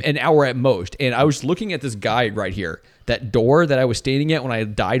 maybe. An hour at most. And I was looking at this guide right here. That door that I was standing at when I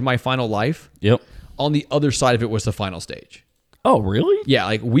died my final life. Yep. On the other side of it was the final stage. Oh, really? Yeah,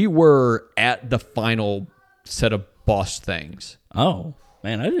 like we were at the final set of boss things. Oh,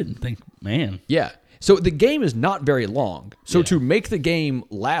 man, I didn't think, man. Yeah. So the game is not very long. So to make the game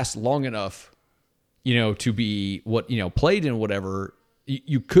last long enough, to be what, played in whatever,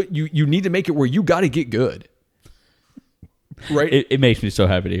 you need to make it where you got to get good. Right? It makes me so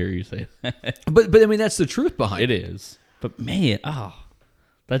happy to hear you say that. But I mean, that's the truth behind it. It is. But man,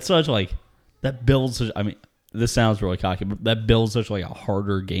 that's such like, that builds such, I mean, this sounds really cocky, but that builds such like a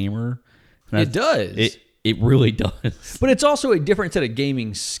harder gamer. It does. It really does. But it's also a different set of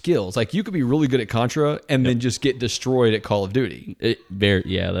gaming skills. Like you could be really good at Contra and then just get destroyed at Call of Duty.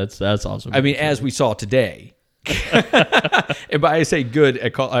 That's also. I mean, as we saw today. And by I say good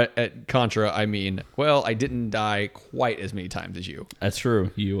at Contra, I mean, well, I didn't die quite as many times as you. That's true.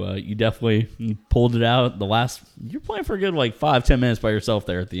 You definitely pulled it out. You're playing for a good like 5-10 minutes by yourself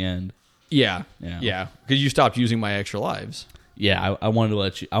there at the end. Yeah. Because you stopped using my extra lives. Yeah, I wanted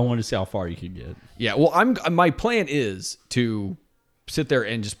to see how far you could get. Yeah, well, my plan is to sit there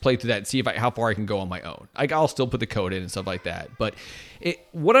and just play through that and see how far I can go on my own. Like I'll still put the code in and stuff like that. But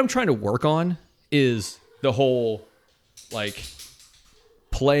what I'm trying to work on is the whole like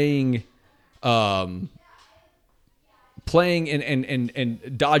playing and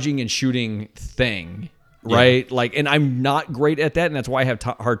dodging and shooting thing. Right? Yeah. Like, and I'm not great at that. And that's why I have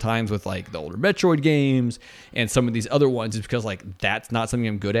hard times with like the older Metroid games and some of these other ones is because like, that's not something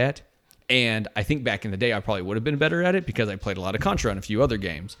I'm good at. And I think back in the day, I probably would have been better at it because I played a lot of Contra and a few other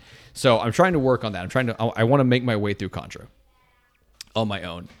games. So I'm trying to work on that. I want to make my way through Contra on my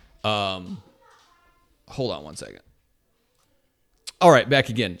own. Hold on one second. All right, back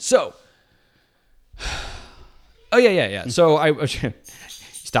again. So, yeah. So I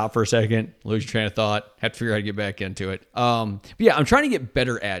stop for a second, lose your train of thought, have to figure out how to get back into it. But yeah, I'm trying to get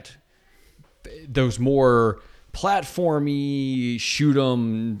better at those more platformy, shoot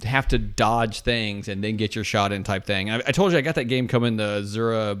 'em, have to dodge things, and then get your shot in type thing. I told you I got that game coming, the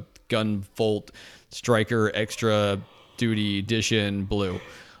Zura Gunvolt Striker Extra Duty Edition Blue.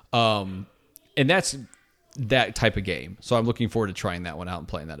 And that's that type of game. So I'm looking forward to trying that one out and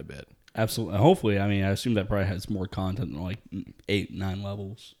playing that a bit. Absolutely. Hopefully, I mean, I assume that probably has more content than like 8-9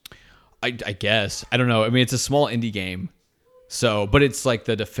 levels. I guess. I don't know. I mean, it's a small indie game. So, but it's like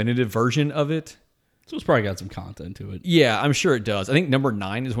the definitive version of it. So it's probably got some content to it. Yeah, I'm sure it does. I think number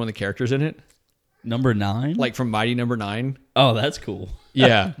 9 is one of the characters in it. Number 9? like from Mighty Number 9. Oh, that's cool.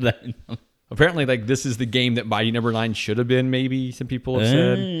 Yeah. That- Apparently, like this is the game that Mighty Number 9 should have been. Maybe some people have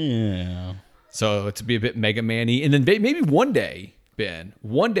said. yeah. So to be a bit Mega Man-y, and then maybe one day, Ben,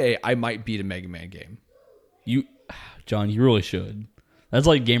 I might beat a Mega Man game. John, you really should. That's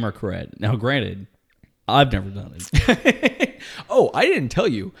like gamer cred. Now, granted, I've never done it. Oh, I didn't tell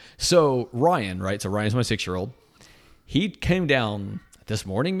you. So Ryan, right? So Ryan's my 6-year-old. He came down this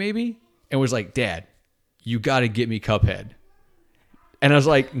morning, maybe, and was like, "Dad, you got to get me Cuphead." And I was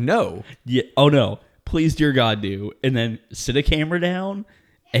like, "No." Yeah. Oh no! Please, dear God, do. And then sit a camera down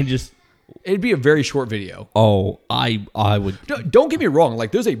and just. It'd be a very short video. Oh, I would. Don't get me wrong.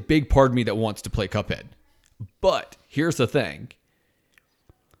 Like, there's a big part of me that wants to play Cuphead. But here's the thing.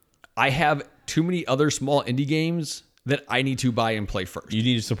 I have too many other small indie games that I need to buy and play first. You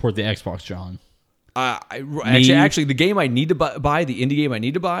need to support the Xbox, John. Actually, the game I need to buy, the indie game I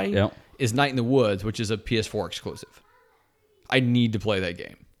need to buy, Yep. is Night in the Woods, which is a PS4 exclusive. I need to play that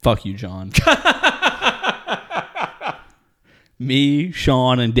game. Fuck you, John. Me,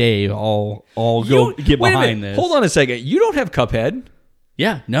 Sean, and Dave all go get Wait a behind minute. this. Hold on a second. You don't have Cuphead,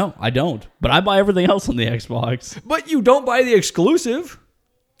 Yeah, no, I don't. But I buy everything else on the Xbox. but you don't buy the exclusive.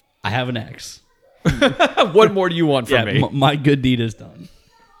 I have an X. What more do you want from Yeah, me? my good deed is done.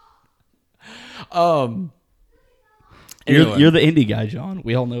 Anyway. You're the indie guy, John.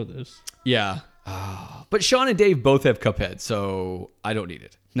 We all know this. Yeah. But Sean and Dave both have Cuphead, so I don't need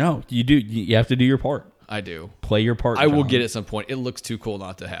it. No, you do. You have to do your part. I do. Play your part. I will John. get it at some point. It looks too cool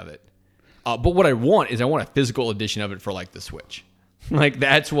not to have it. But what I want is I want a physical edition of it for like the Switch. Like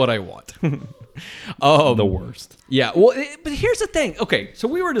that's what I want. The worst. Yeah. Well, but here's the thing. Okay, so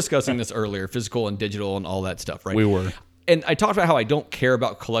we were discussing this earlier, physical and digital and all that stuff, right? We were. And I talked about how I don't care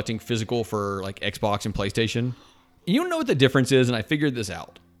about collecting physical for like Xbox and PlayStation. You know what the difference is, and I figured this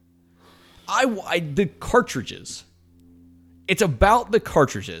out. The cartridges. It's about the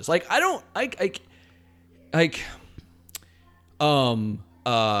cartridges. Like I don't I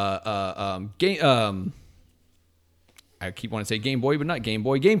keep wanting to say Game Boy, but not Game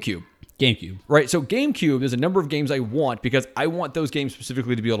Boy, GameCube. GameCube. Right. So GameCube, there's a number of games I want because I want those games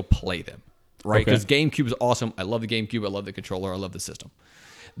specifically to be able to play them. Right. Okay. Because GameCube is awesome. I love the GameCube. I love the controller. I love the system.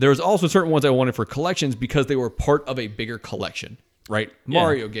 There's also certain ones I wanted for collections because they were part of a bigger collection. Right. Yeah.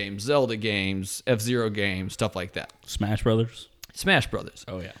 Mario games, Zelda games, F-Zero games, stuff like that. Smash Brothers. Smash Brothers.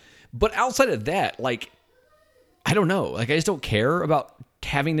 Oh yeah. But outside of that, like, I don't know. Like, I just don't care about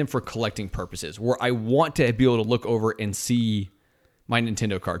having them for collecting purposes where I want to be able to look over and see my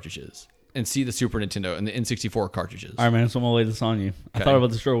Nintendo cartridges and see the Super Nintendo and the N64 cartridges. All right, man. So I'm gonna lay this on you. I Okay. thought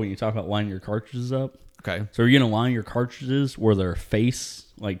about this earlier when you talk about lining your cartridges up. Okay. So you're gonna line your cartridges where they're face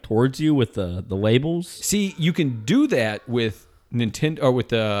like towards you with the labels. See, you can do that with Nintendo or with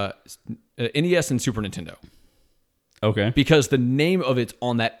the NES and Super Nintendo Okay. because the name of it's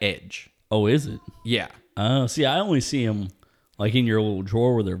on that edge. Oh, is it? Yeah. See, I only see them like in your little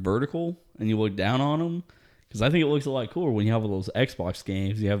drawer where they're vertical and you look down on them because I think it looks a lot cooler when you have all those Xbox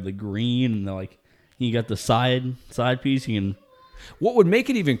games. You have the green and you got the side piece. You can. What would make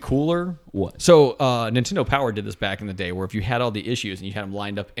it even cooler? What? So Nintendo Power did this back in the day, where if you had all the issues and you had them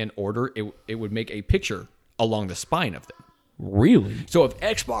lined up in order, it would make a picture along the spine of them. Really? So if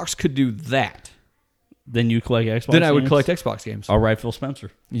Xbox could do that, Then you collect Xbox. then I would games? collect Xbox games. All right, Phil Spencer.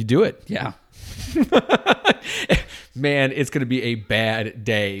 You do it, Yeah. man. It's going to be a bad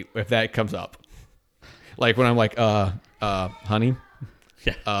day if that comes up. Like when I'm like, honey,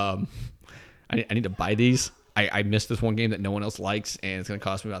 Yeah. I need to buy these. I missed this one game that no one else likes, and it's going to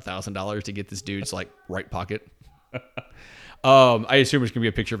cost me about $1,000 to get this dude's like right pocket. I assume it's going to be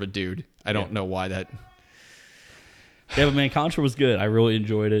a picture of a dude. I don't know why that. Yeah, but man, Contra was good. I really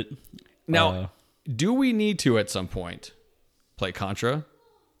enjoyed it. Now, do we need to at some point play Contra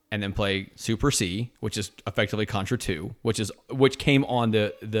and then play Super C, which is effectively Contra 2, which came on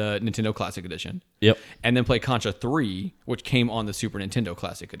the Nintendo Classic Edition? Yep. And then play Contra 3, which came on the Super Nintendo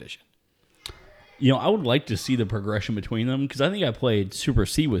Classic Edition. You know, I would like to see the progression between them because I think I played Super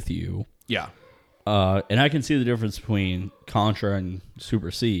C with you, Yeah. and I can see the difference between Contra and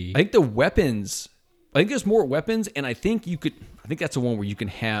Super C. I think the weapons, I think there's more weapons, and I think that's the one where you can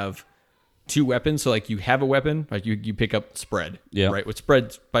have two weapons. So like you have a weapon, like you pick up spread, Yeah. right? With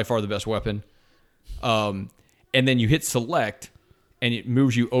spread's by far the best weapon. And then you hit select, and it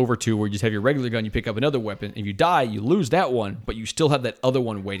moves you over to where you just have your regular gun. You pick up another weapon. If you die, you lose that one, but you still have that other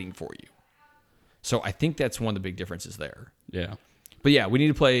one waiting for you. So I think that's one of the big differences there. Yeah. But yeah, we need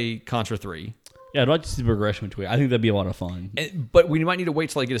to play Contra 3. Yeah, I'd like to see the progression between. I think that'd be a lot of fun. But we might need to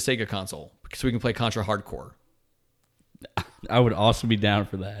wait till I get a Sega console so we can play Contra Hardcore. I would also be down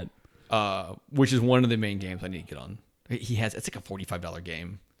for that. which is one of the main games I need to get on. It's like a $45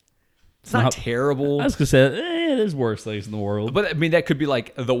 game. It's not terrible. I was gonna say there's worse things in the world, But I mean, that could be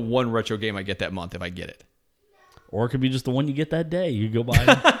like the one retro game I get that month if I get it. or it could be just the one you get that day. You go buy.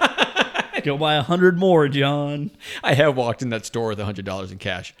 Go buy 100 more, John. I have walked in that store with $100 in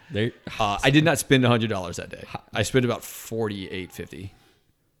cash. There, I did not spend $100 that day. I spent about $48.50.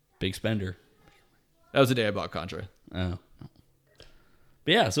 big spender. That was the day I bought Contra. Oh.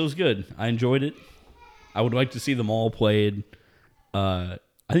 But yeah, so it was good. I enjoyed it. I would like to see them all played. I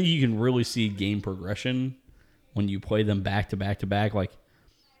think you can really see game progression when you play them back to back to back. Like,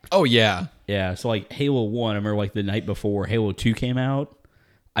 Oh yeah, yeah, so like Halo 1, I remember like the night before Halo 2 came out,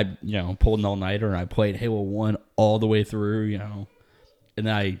 I pulled an all-nighter and I played Halo 1 all the way through, and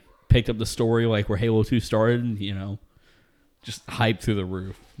then I picked up the story like where Halo 2 started, and, just hyped through the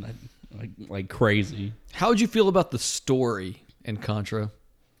roof. Like crazy. how would you feel about the story in Contra?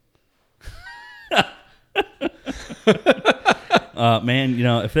 Man,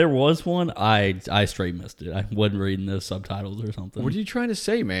 if there was one, I straight missed it. I wasn't reading the subtitles or something. What are you trying to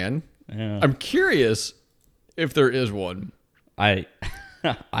say, man? Yeah. I'm curious if there is one. I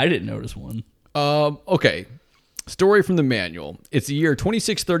didn't notice one. Okay. Story from the manual. It's the year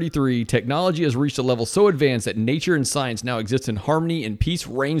 2633. Technology has reached a level so advanced that nature and science now exist in harmony and peace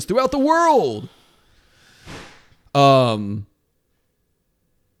reigns throughout the world. Oh,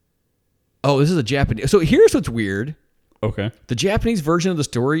 this is a Japanese. So here's what's weird. Okay. The Japanese version of the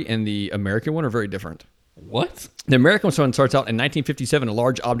story and the American one are very different. What? The American one starts out in 1957. A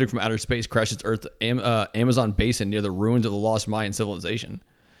large object from outer space crashes Earth's Amazon basin near the ruins of the lost Mayan civilization.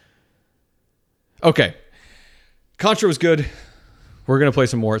 Okay. Contra was good. We're going to play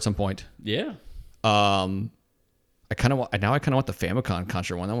some more at some point. Yeah. I kind of want the Famicom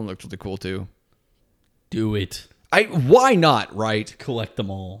Contra one. That one looks really cool too. Do it. Why not, right? Collect them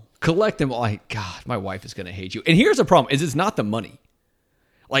all. Collect them all. God, my wife is going to hate you. And here's the problem is it's not the money.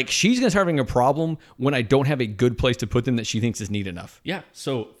 Like, she's going to start having a problem when I don't have a good place to put them that she thinks is neat enough. Yeah.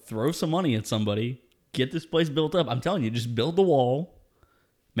 So throw some money at somebody. Get this place built up. I'm telling you, just build the wall.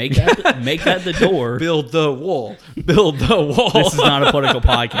 Make that the door. Build the wall. Build the wall. This is not a political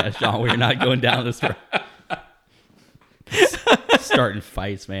podcast, John. We're not going down this road. Starting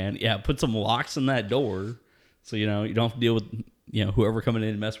fights, man. Yeah, put some locks in that door so you don't have to deal with whoever coming in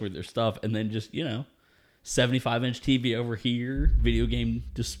and messing with their stuff, and then just 75-inch TV over here, video game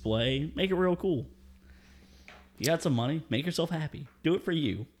display. Make it real cool. You got some money, make yourself happy. Do it for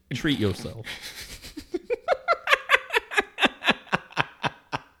you. Treat yourself.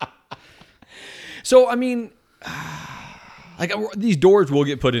 So, I mean, these doors will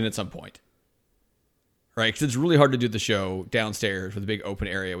get put in at some point. Right? Because it's really hard to do the show downstairs with a big open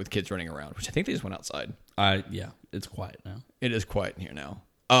area with kids running around, which I think they just went outside. Yeah, it's quiet now. It is quiet in here now.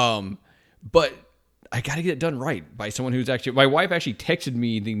 But I got to get it done right by someone who's actually... My wife actually texted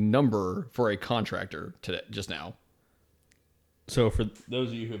me the number for a contractor today, just now. So for those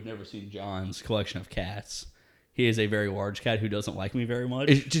of you who have never seen John's collection of cats, he is a very large cat who doesn't like me very much.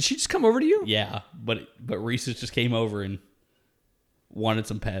 Did she just come over to you? Yeah, but Reese's just came over and wanted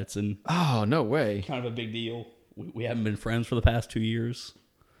some pets, and Oh, no way. kind of a big deal. We haven't been friends for the past 2 years.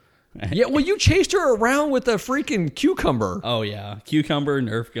 Yeah, well, you chased her around with a freaking cucumber. Oh yeah, cucumber,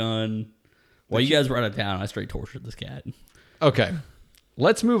 Nerf gun. While you guys were out of town, I straight tortured this cat. Okay.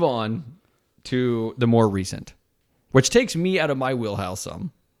 Let's move on to the more recent, which takes me out of my wheelhouse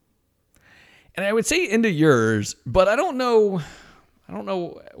some. And I would say into yours, but I don't know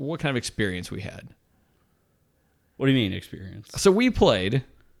what kind of experience we had. What do you mean experience? So we played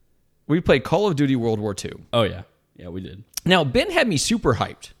Call of Duty World War II. Oh yeah, we did. Now, Ben had me super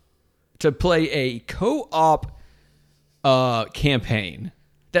hyped to play a co-op campaign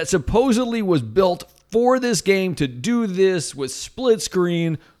that supposedly was built for this game to do this with split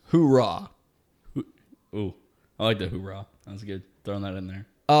screen. Hoorah. Ooh, I like the hoorah. That's good. Throwing that in there.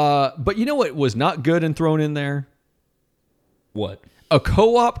 But you know what was not good and thrown in there? What? A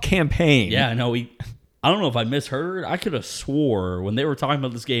co-op campaign. Yeah, no, I don't know if I misheard. I could have swore when they were talking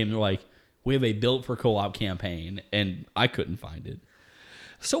about this game, they're like, we have a built for co-op campaign, and I couldn't find it.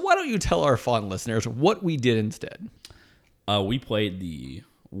 So why don't you tell our fun listeners what we did instead? We played the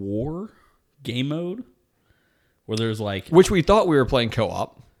war game mode, where there's like, Which we thought we were playing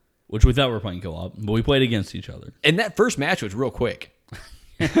co-op. which we thought we were playing co-op, but we played against each other. And that first match was real quick.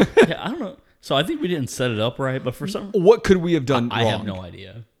 Yeah, I don't know. So I think we didn't set it up right, but for some What could we have done wrong? I have no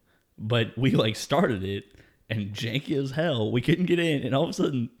idea. But we like started it and janky as hell. We couldn't get in, and all of a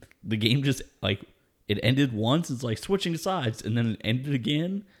sudden the game just like it ended once. It's like switching sides, and then it ended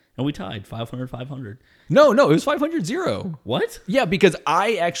again, And we tied 500, 500. No, it was 500-0. What? Yeah, because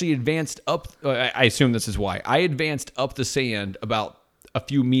I actually advanced up. I assume this is why. I advanced up the sand about a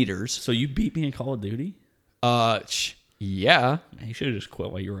few meters. So you beat me in Call of Duty? Yeah. Man, you should have just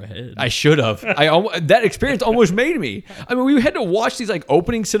quit while you were ahead. I should have. That experience almost made me. I mean, we had to watch these like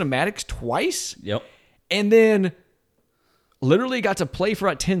opening cinematics twice. Yep. And then literally got to play for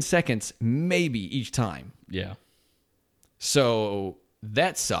about 10 seconds, maybe each time. Yeah. So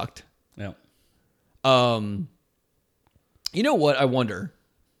that sucked. Yep. You know what? I wonder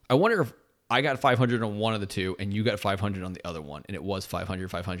if I got 500 on one of the two and you got 500 on the other one, and it was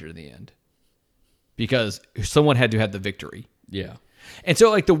 500 in the end. Because someone had to have the victory. Yeah. And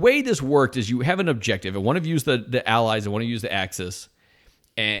so, like, the way this worked is you have an objective, and one of you use the Allies, and one of you use the Axis,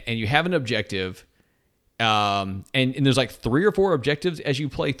 and you have an objective, and there's like 3 or 4 objectives as you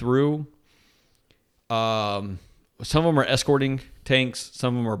play through. Some of them are escorting tanks,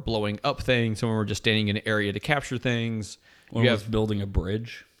 some of them are blowing up things, some of them are just standing in an area to capture things. One was building a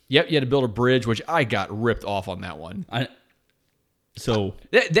bridge. Yep, you had to build a bridge, which I got ripped off on that one. So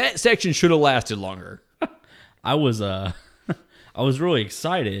that section should have lasted longer. I was I was really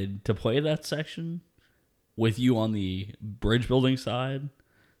excited to play that section with you on the bridge building side,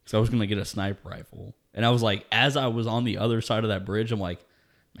 because I was gonna get a sniper rifle, and I was like, as I was on the other side of that bridge, I'm like,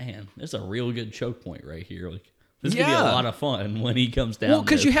 man, there's a real good choke point right here. Like, this could be a lot of fun when he comes down. Well,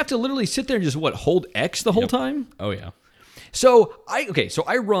 because you have to literally sit there and just hold X the whole time. Oh yeah. So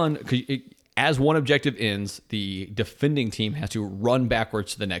I run, as one objective ends, the defending team has to run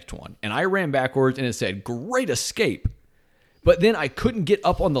backwards to the next one. And I ran backwards and it said, great escape. But then I couldn't get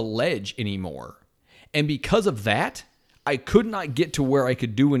up on the ledge anymore. And because of that, I could not get to where I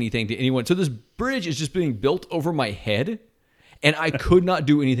could do anything to anyone. So this bridge is just being built over my head, and I could not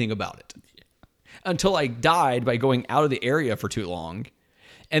do anything about it until I died by going out of the area for too long.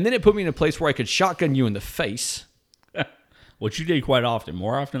 And then it put me in a place where I could shotgun you in the face. Which you did quite often,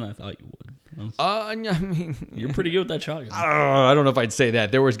 more often than I thought you would. I mean, You're pretty good with that shotgun. I don't know if I'd say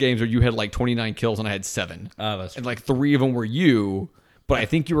that. There was games where you had like 29 kills and I had 7. Oh, that's and like 3 of them were you, but I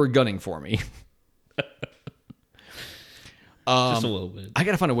think you were gunning for me. Just a little bit. I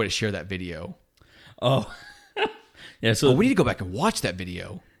gotta find a way to share that video. Oh. Yeah, so we need to go back and watch that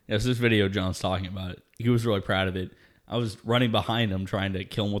video. Yeah, so this video John's talking about it. He was really proud of it. I was running behind him trying to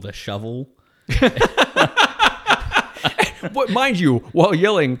kill him with a shovel. But mind you, while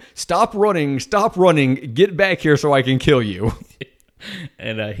yelling, stop running, get back here so I can kill you.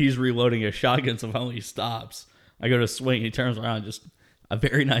 And he's reloading a shotgun, so finally he stops. I go to swing, he turns around, just a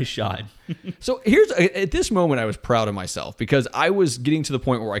very nice shot. So at this moment, I was proud of myself because I was getting to the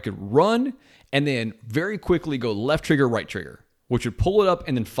point where I could run and then very quickly go left trigger, right trigger, which would pull it up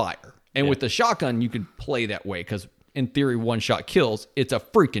and then fire. And with the shotgun, you could play that way because in theory, one shot kills. It's a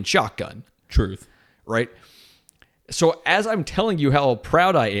freaking shotgun. Truth. Right? So as I'm telling you how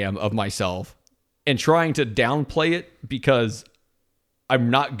proud I am of myself and trying to downplay it because I'm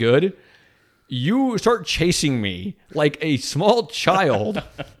not good, you start chasing me like a small child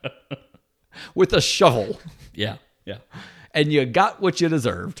with a shovel. Yeah. And you got what you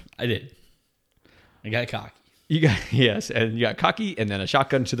deserved. I did. I got cocky. And you got cocky and then a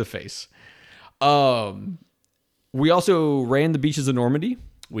shotgun to the face. We also ran the beaches of Normandy.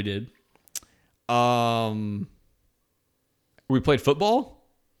 We did. We played football,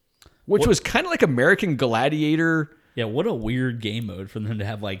 which was kind of like American Gladiator. Yeah, what a weird game mode for them to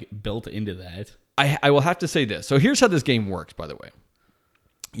have like built into that. I will have to say this. So here's how this game works, by the way.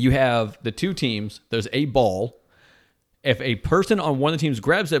 You have the 2 teams. There's a ball. If a person on one of the teams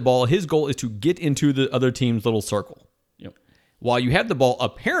grabs that ball, his goal is to get into the other team's little circle. Yep. While you have the ball,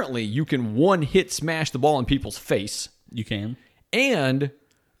 apparently you can one-hit smash the ball in people's face. You can. And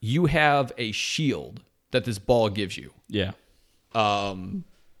you have a shield that this ball gives you. Yeah. When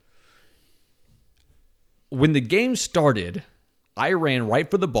the game started, I ran right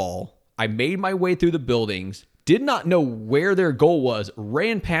for the ball. I made my way through the buildings, did not know where their goal was,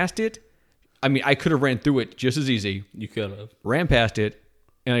 ran past it. I mean, I could have ran through it just as easy. You could have. Ran past it,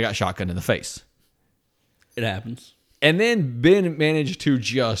 and I got shotgunned in the face. It happens. And then Ben managed to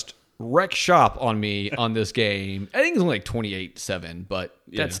just wreck shop on me on this game. I think it was only like 28-7, but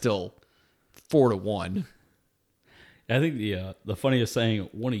that's still 4-1. I think the funniest thing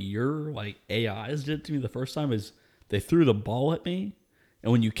one of your like AIs did to me the first time is they threw the ball at me,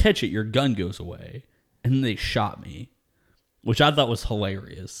 and when you catch it, your gun goes away, and then they shot me, which I thought was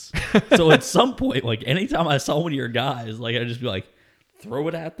hilarious. So at some point, like anytime I saw one of your guys, like I'd just be like, throw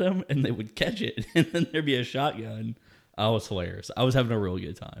it at them, and they would catch it, and then there'd be a shotgun. I was hilarious. I was having a really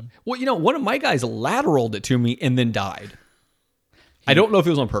good time. Well, one of my guys lateraled it to me and then died. I don't know if it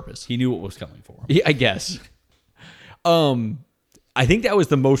was on purpose. He knew what was coming for him. Yeah, I guess. I think that was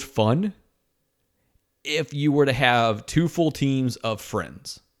the most fun if you were to have 2 full teams of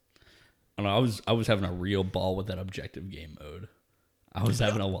friends. I don't know, I was having a real ball with that objective game mode. I was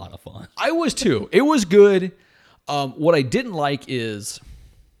having a lot of fun. I was too. It was good. What I didn't like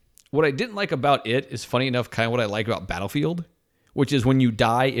about it is, funny enough, kind of what I like about Battlefield, which is when you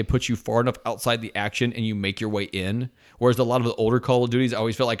die, it puts you far enough outside the action and you make your way in. Whereas a lot of the older Call of Duties, I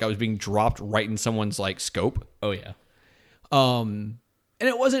always felt like I was being dropped right in someone's like scope. Oh yeah. And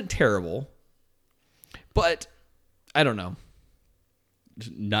it wasn't terrible, but I don't know.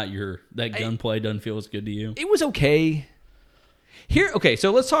 That gunplay doesn't feel as good to you. It was okay. Okay,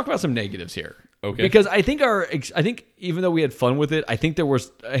 so let's talk about some negatives here. Okay. Because I think even though we had fun with it, I think there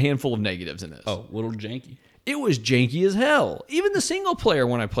was a handful of negatives in this. Oh, little janky. It was janky as hell. Even the single player,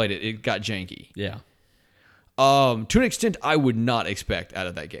 when I played it, it got janky. Yeah. To an extent I would not expect out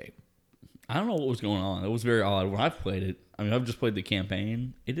of that game. I don't know what was going on. It was very odd. When I've played it, I mean, I've just played the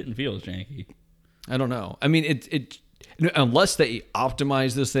campaign. It didn't feel as janky. I don't know. I mean, it unless they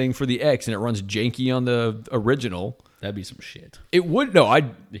optimize this thing for the X and it runs janky on the original, That'd be some shit. it would. No,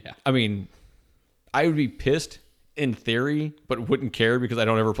 Yeah. I mean, I would be pissed in theory, but wouldn't care because I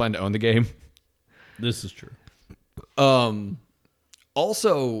don't ever plan to own the game. This is true.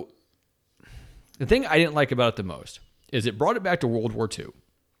 Also, the thing I didn't like about it the most is it brought it back to World War II,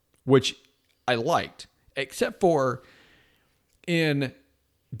 which I liked, except for in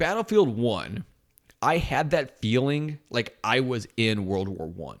Battlefield 1, I had that feeling like I was in World War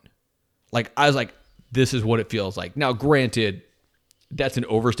 1. Like, I was like, this is what it feels like. Now, granted, that's an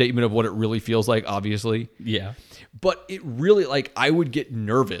overstatement of what it really feels like, obviously. Yeah. But it really, like, I would get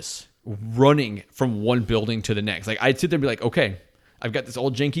nervous running from one building to the next. Like, I'd sit there and be like, okay, I've got this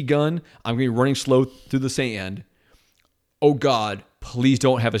old janky gun. I'm going to be running slow through the sand. Oh, God, please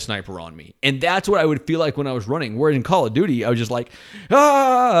don't have a sniper on me. And that's what I would feel like when I was running. Whereas in Call of Duty, I was just like,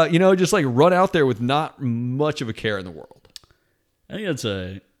 just like run out there with not much of a care in the world. I think that's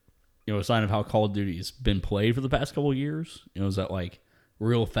a sign of how Call of Duty's been played for the past couple of years. Is that like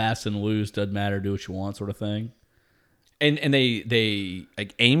real fast and loose, doesn't matter, do what you want sort of thing. And they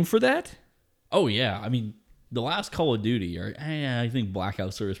like aim for that? Oh yeah, I mean the last Call of Duty, I think Black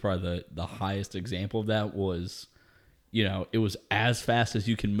Ops 3 is probably the highest example of that. Was it was as fast as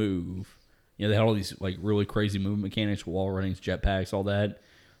you can move. They had all these like really crazy movement mechanics, wall runnings, jetpacks, all that.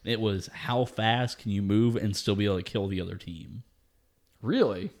 It was how fast can you move and still be able to kill the other team.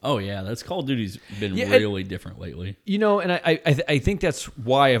 Really? Oh yeah, that's Call of Duty's been really different lately. And I think that's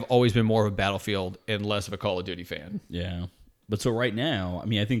why I've always been more of a Battlefield and less of a Call of Duty fan. Yeah, but so right now, I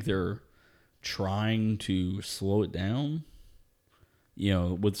mean, I think they're trying to slow it down.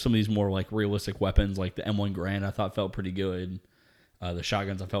 With some of these more like realistic weapons, like the M1 Garand, I thought felt pretty good. The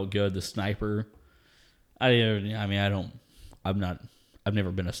shotguns, I felt good. The sniper, I've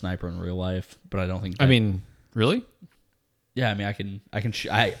never been a sniper in real life, but I don't think. Really? Yeah, I mean,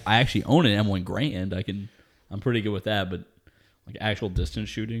 I actually own an M1 Garand. I'm pretty good with that, but like actual distance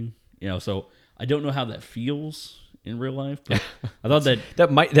shooting, so I don't know how that feels in real life. But I thought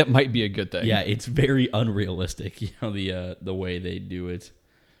that might be a good thing. Yeah, it's very unrealistic, the way they do it.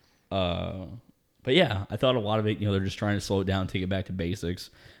 But yeah, I thought a lot of it, they're just trying to slow it down, take it back to basics,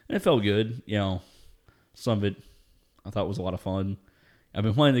 and it felt good. Some of it I thought was a lot of fun. I've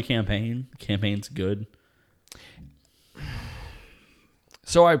been playing the campaign. The campaign's good.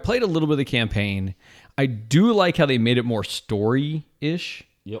 So I played a little bit of the campaign. I do like how they made it more story-ish.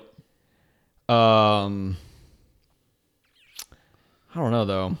 Yep. I don't know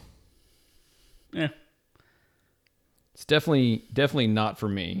though. Yeah. It's definitely not for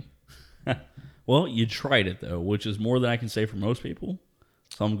me. Well, you tried it though, which is more than I can say for most people.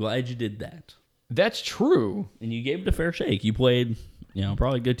 So I'm glad you did that. That's true. And you gave it a fair shake. You played,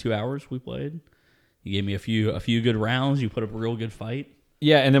 probably a good 2 hours we played. You gave me a few good rounds. You put up a real good fight.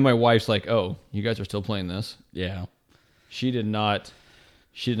 Yeah, and then my wife's like, "Oh, you guys are still playing this?" Yeah. She did not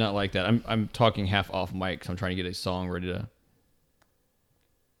like that. I'm talking half off mic because I'm trying to get a song ready to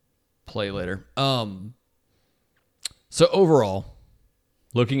play later. So overall,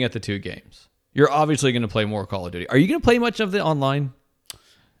 looking at the 2 games, you're obviously going to play more Call of Duty. Are you going to play much of the online?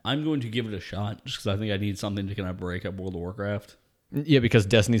 I'm going to give it a shot just because I think I need something to kind of break up World of Warcraft. Yeah, because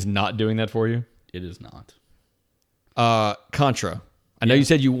Destiny's not doing that for you. It is not. Contra. I know you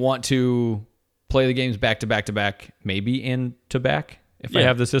said you want to play the games back to back to back, maybe in to back. If I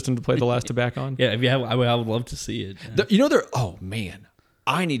have the system to play the last to back on. Yeah, if you have, I would love to see it. Yeah. Oh man,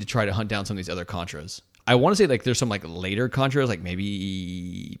 I need to try to hunt down some of these other Contras. I want to say like there's some like later Contras, like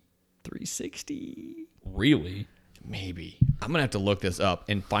maybe 360. Really? Maybe. I'm going to have to look this up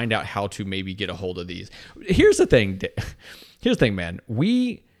and find out how to maybe get a hold of these. Here's the thing. Here's the thing, man.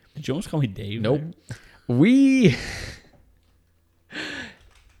 Did you almost call me Dave? Nope. There?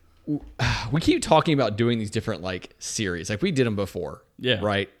 We keep talking about doing these different like series. Like we did them before. Yeah.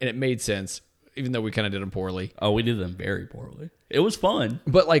 Right? And it made sense, even though we kind of did them poorly. Oh, we did them very poorly. It was fun.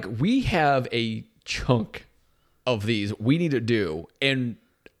 But like we have a chunk of these we need to do, and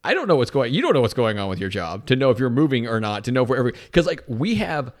I don't know you don't know what's going on with your job to know if you're moving or not, to know if we're ever, because like we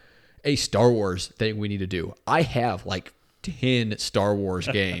have a Star Wars thing we need to do. I have like 10 Star Wars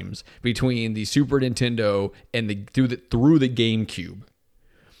games between the Super Nintendo and through the GameCube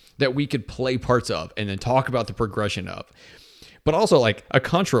that we could play parts of and then talk about the progression of. But also like a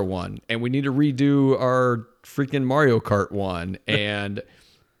Contra one, and we need to redo our freaking Mario Kart one, and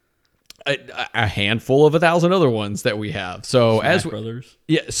a handful of 1,000 other ones that we have. So Smash Brothers.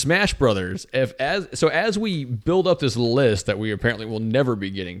 Yeah, Smash Brothers. As we build up this list that we apparently will never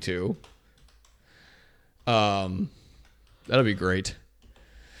be getting to, that'll be great.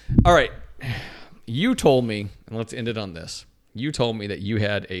 All right, you told me, and let's end it on this. You told me that you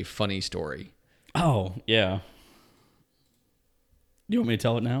had a funny story. Oh yeah. You want me to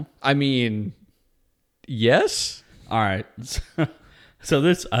tell it now? I mean, yes. All right. So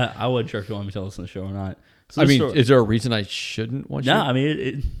this, I wasn't sure if you want me to tell this on the show or not. So I mean, is there a reason I shouldn't want you? No, I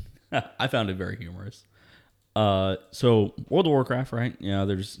mean, I found it very humorous. So World of Warcraft, right? You know,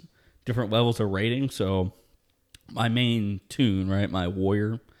 there's different levels of rating. So my main tune, right, my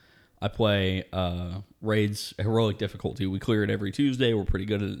warrior, I play raids heroic difficulty. We clear it every Tuesday. We're pretty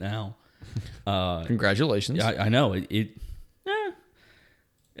good at it now. Congratulations. Yeah, I know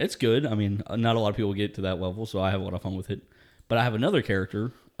it's good. I mean, not a lot of people get to that level, so I have a lot of fun with it. But I have another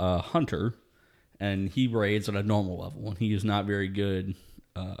character, Hunter, and he raids at a normal level, and he is not very good.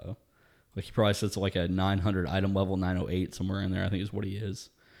 Like he probably sits at like a 900 item level, 908, somewhere in there, I think is what he is.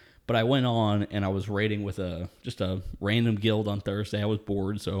 But I went on, and I was raiding with just a random guild on Thursday. I was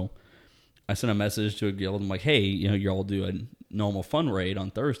bored, so I sent a message to a guild. I'm like, hey, you know, y'all do a normal fun raid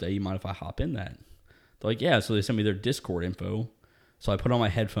on Thursday. You mind if I hop in that? They're like, yeah. So they sent me their Discord info. So I put on my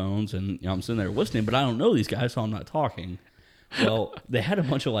headphones, and you know, I'm sitting there listening, but I don't know these guys, so I'm not talking. Well, they had a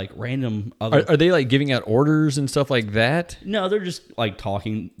bunch of like random other. Are they like giving out orders and stuff like that? No, they're just like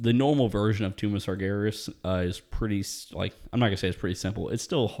talking. The normal version of Tomb of Sargeras is pretty like, I'm not gonna say it's pretty simple. It's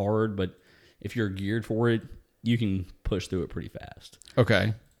still hard, but if you're geared for it, you can push through it pretty fast.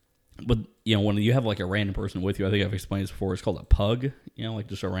 Okay. But you know, when you have like a random person with you, I think I've explained this before. It's called a pug. You know, like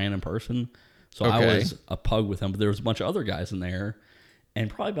just a random person. So okay. I was a pug with them, but there was a bunch of other guys in there, and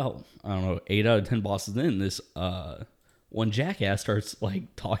probably about 8 out of 10 bosses in this. One jackass starts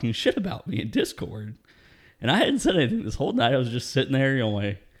like talking shit about me in Discord, and I hadn't said anything this whole night. I was just sitting there, you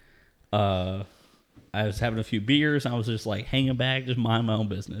know, I was having a few beers, and I was just like hanging back, just mind my own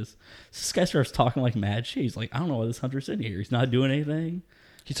business. So this guy starts talking like mad shit. He's like, I don't know why this Hunter's in here. He's not doing anything.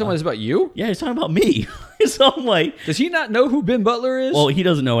 He's talking about you? Yeah, he's talking about me. So I'm like, does he not know who Ben Butler is? well, he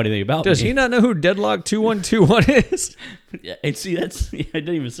doesn't know anything about me. Does he not know who Deadlock 2121 is? Yeah, and see, I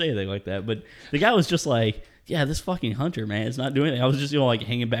didn't even say anything like that. But the guy was just like, yeah, this fucking Hunter, man, it's not doing anything. I was just, you know, like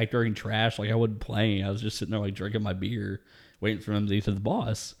hanging back during trash. Like I wasn't playing. I was just sitting there like drinking my beer, waiting for him to get to the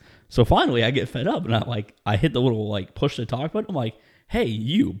boss. So finally I get fed up, and I hit the little like push to talk button. I'm like, hey,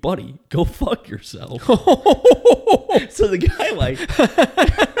 you, buddy, go fuck yourself. So the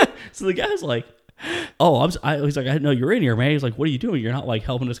guy's like, oh, he's like, I didn't know you're in here, man. He's like, what are you doing? You're not like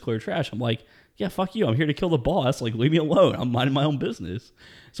helping us clear trash. I'm like, yeah, fuck you. I'm here to kill the boss. Like, leave me alone. I'm minding my own business.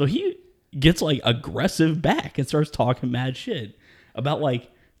 So he gets like aggressive back and starts talking mad shit about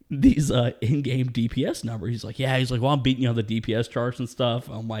like these in-game DPS numbers. He's like, yeah, he's like, well, I'm beating you on the DPS charts and stuff.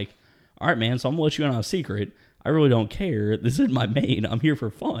 I'm like, all right, man, so I'm gonna let you in on a secret. I really don't care. This isn't my main. I'm here for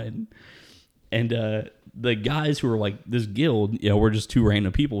fun. And the guys who are like this guild, you know, we're just two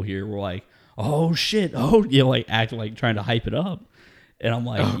random people here. We're like, oh shit, oh, you know, like acting like trying to hype it up. And I'm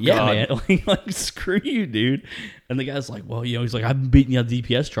like, yeah, God, man, like screw you, dude. And the guy's like, well, you know, he's like, I've been beating you on the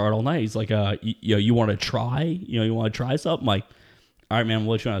DPS chart all night. He's like, you know, you want to try? You know, you want to try something? I'm like, all right, man,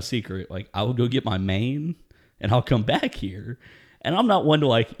 we'll let you on a secret. Like, I will go get my main, and I'll come back here. And I'm not one to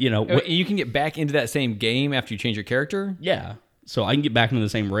like, you know, you can get back into that same game after you change your character. Yeah, so I can get back into the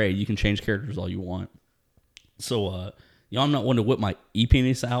same raid. You can change characters all you want. So, you know, I'm not one to whip my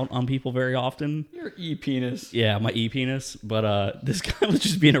e-penis out on people very often. Your e-penis. Yeah, my e-penis. But this guy was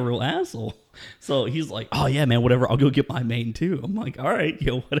just being a real asshole. So he's like, oh, yeah, man, whatever. I'll go get my main, too. I'm like, all right, you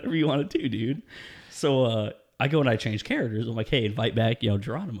know, whatever you want to do, dude. So I go and I change characters. I'm like, hey, invite back, you know,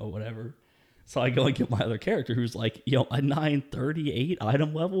 Geronimo, whatever. So I go and get my other character who's like, you know, a 938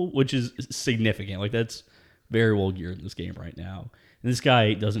 item level, which is significant. Like, that's very well geared in this game right now. And this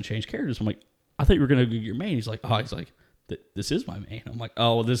guy doesn't change characters. I'm like, I thought you were going to go get your main. He's like, this is my main. I'm like,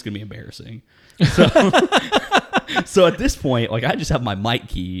 oh, well, this is going to be embarrassing. So, so at this point, like, I just have my mic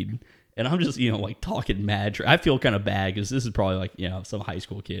keyed, and I'm just, like, talking mad. I feel kind of bad because this is probably, like, some high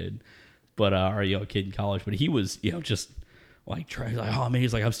school kid, but, or, a kid in college. But he was, just, like, trying, like, oh, man,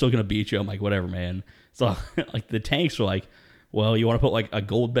 he's like, I'm still going to beat you. I'm like, whatever, man. So, like, the tanks were like, well, you want to put, like, a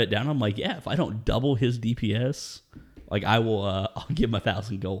gold bet down? I'm like, yeah, if I don't double his DPS, like, I will, I'll give him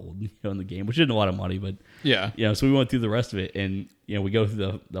 1,000 gold, in the game, which isn't a lot of money, but, Yeah. so we went through the rest of it, and, we go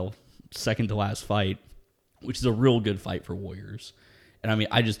through the second to last fight, which is a real good fight for warriors. And I mean,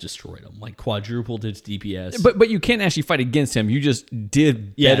 I just destroyed him, like quadrupled its DPS. But you can't actually fight against him. You just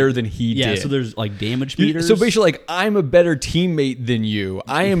did better than he did. Yeah, so there's like damage meters. So basically, like, I'm a better teammate than you.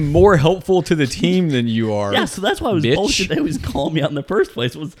 I am more helpful to the team than you are. Yeah, so that's why I was bitch. bullshit that he was calling me out in the first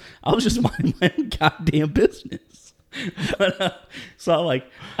place. I was just minding my own goddamn business. But, so like,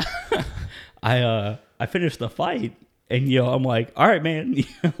 I finished the fight, and I'm like, all right, man.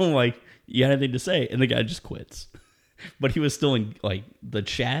 I'm like, you got anything to say? And the guy just quits. But he was still in like the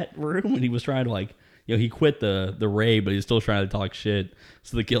chat room, and he was trying to like, he quit the raid, but he was still trying to talk shit.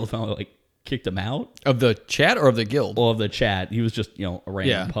 So the guild finally like kicked him out Of the chat or of the guild? of the chat. He was just a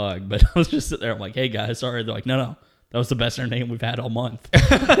random pug. But I was just sitting there. I'm like, hey guys, sorry. They're like, no, that was the best name we've had all month.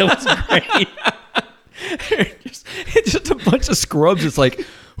 That was great. It's just a bunch of scrubs. It's like,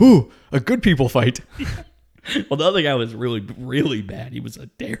 ooh, a good people fight. Well, the other guy was really, really bad. He was a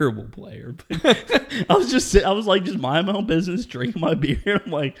terrible player. But I was just sitting, I was like, just minding my own business, drinking my beer. And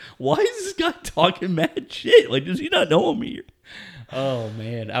I'm like, why is this guy talking mad shit? Like, does he not know I'm here? Oh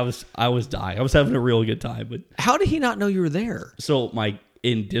man, I was dying. I was having a real good time. But How did he not know you were there? so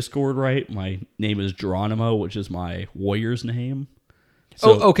in Discord, right? My name is Geronimo, which is my warrior's name.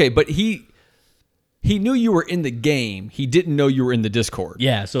 So, Okay, but he knew you were in the game. He didn't know you were in the Discord.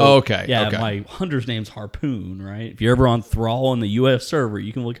 Yeah, so okay. My hunter's name's Harpoon, right? If you're ever on Thrall in the US server,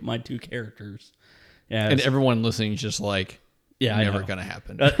 you can look at my two characters. Yeah, And everyone listening is just like, I never know. gonna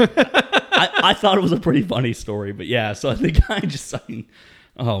happen. I thought it was a pretty funny story, but yeah, so the guy just like,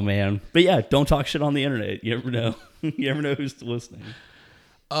 oh man. But yeah, don't talk shit on the internet. You never know. You never know who's listening.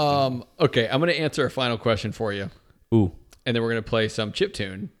 Okay, I'm gonna answer a final question for you, Ooh. and then we're gonna play some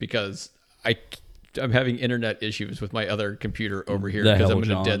chiptune because I'm having internet issues with my other computer over here The because hell, I'm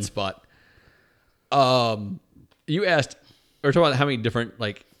in a John. dead spot. You asked, we're talking about how many different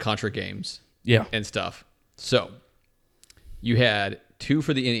like Contra games Yeah. and stuff. So you had 2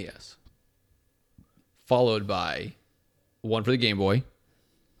 for the NES, followed by 1 for the Game Boy.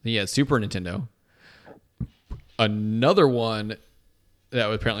 Then you had Super Nintendo. Another one that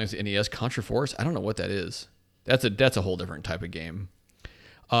was apparently was the NES, Contra Force. I don't know what that is. That's a whole different type of game.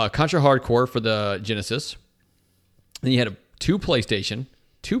 Contra Hardcore for the Genesis. Then you had 2 PlayStation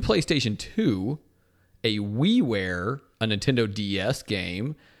 2, a WiiWare, a Nintendo DS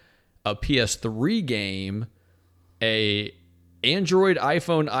game, a PS3 game, a Android,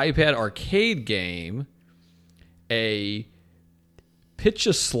 iPhone, iPad arcade game, a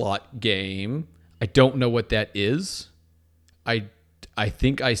Pitch-a-Slot game. I don't know what that is. I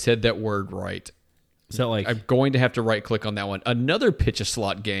think I said that word right. Is that like I'm going to have to right click on that one. Another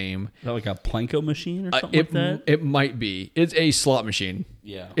Pitch-a-Slot game. is that like a Planko machine or something like that? It might be. It's a slot machine.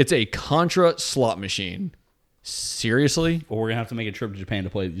 Yeah. It's a Contra slot machine. Seriously? Well, we're gonna have to make a trip to Japan to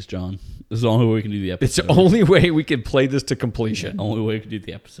play these, John. This is the only way we can do the It's episode. the only way we can play this to completion. only way we can do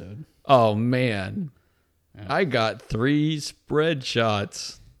the episode. Oh, man. I got 3 spread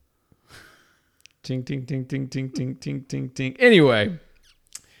shots. Ting, ting, ting, ting, ting, ting, ting, ting, ting. Anyway.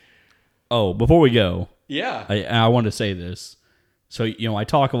 Oh, before we go, Yeah. I wanted to say this. So, I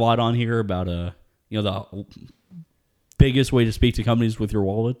talk a lot on here about, the biggest way to speak to companies with your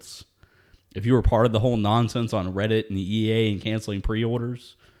wallets. If you were part of the whole nonsense on Reddit and the EA and canceling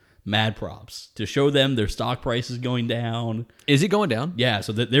pre-orders, mad props. To show them their stock price is going down. Is it going down? Yeah,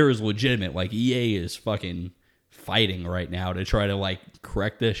 so that there is legitimate. Like, EA is fucking fighting right now to try to, like,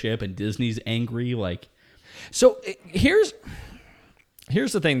 correct this ship, and Disney's angry. Like, So here's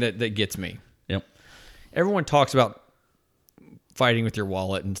the thing that gets me. yep. Everyone talks about fighting with your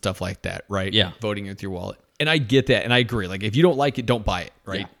wallet and stuff like that, right? Yeah. Voting with your wallet. And I get that, and I agree. Like, if you don't like it, don't buy it,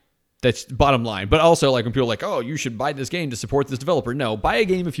 right? Yeah. That's bottom line. But also, like, when people are like, oh, you should buy this game to support this developer. No, buy a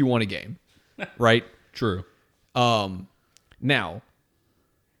game if you want a game, right? True. Now,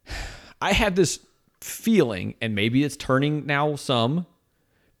 I have this feeling, and maybe it's turning now some,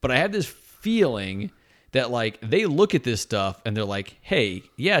 but I have this feeling that, like, they look at this stuff and they're like, hey,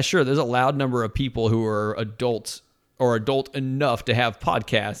 yeah, sure, there's a loud number of people who are adults or adult enough to have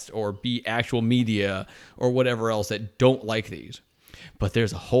podcasts or be actual media or whatever else that don't like these. But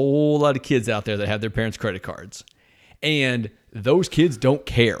there's a whole lot of kids out there that have their parents' credit cards. And those kids don't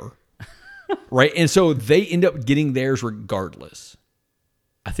care. Right? And so they end up getting theirs regardless.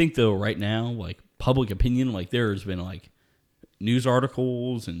 I think though right now, like public opinion, like there's been like news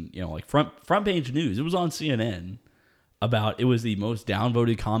articles and like front page news. It was on CNN about it was the most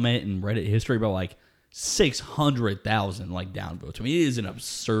downvoted comment in Reddit history, about like 600,000 like downvotes. I mean, it is an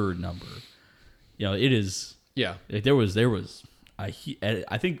absurd number. It is. Yeah. Like there was. I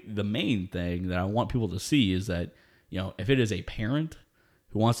think the main thing that I want people to see is that if it is a parent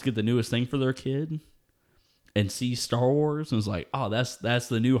who wants to get the newest thing for their kid and sees Star Wars and is like, oh, that's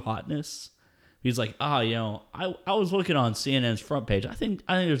the new hotness. He's like, I was looking on CNN's front page. I think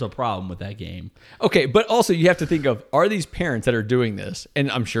there's a problem with that game. Okay, but also you have to think of, are these parents that are doing this? And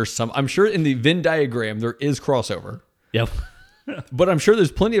I'm sure in the Venn diagram there is crossover. Yep. But I'm sure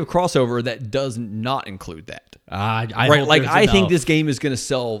there's plenty of crossover that does not include that. I think this game is going to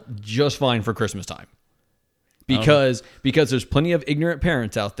sell just fine for Christmas time. Because there's plenty of ignorant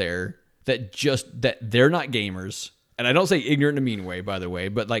parents out there that they're not gamers. And I don't say ignorant in a mean way, by the way,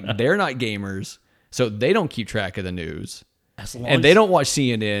 but like they're not gamers, so they don't keep track of the news. And they don't watch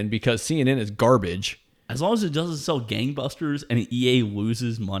CNN because CNN is garbage. As long as it doesn't sell gangbusters and EA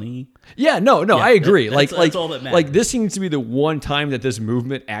loses money. Yeah, no, I agree. That's all that matters. Like this seems to be the one time that this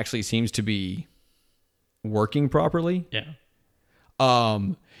movement actually seems to be working properly. Yeah.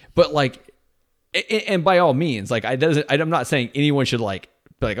 But like, and by all means, like I'm not saying anyone should like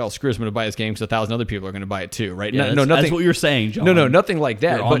be like, oh, screw this, I'm going to buy this game because 1,000 other people are going to buy it too, right? Yeah, nothing. That's what you're saying, John. No, nothing like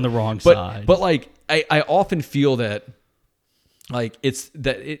that. You're on the wrong side. But like, I often feel that like it's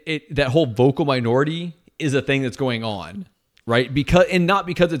that that whole vocal minority is a thing that's going on, right? Not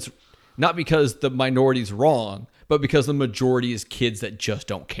because the minority's wrong, but because the majority is kids that just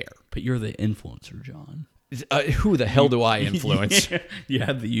don't care. But you're the influencer, John. Who the hell do I influence? You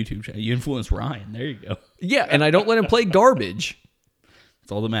have the YouTube channel. You influence Ryan. There you go. Yeah, and I don't let him play garbage.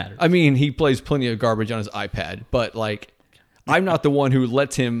 That's all that matters. I mean, he plays plenty of garbage on his iPad, but like, I'm not the one who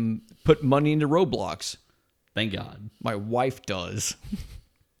lets him put money into Roblox. Thank God. My wife does.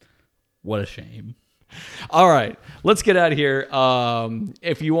 What a shame. All right, let's get out of here.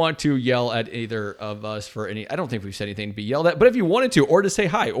 If you want to yell at either of us for any, I don't think we've said anything to be yelled at, but if you wanted to, or to say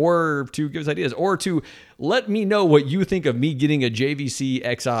hi, or to give us ideas, or to let me know what you think of me getting a JVC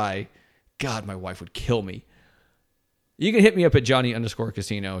XI, God, my wife would kill me. You can hit me up at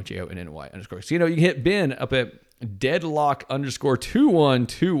Johnny_Casino, JONNY_Casino. You can hit Ben up at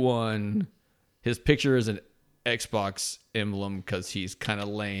Deadlock_2121. His picture is an Xbox emblem because he's kind of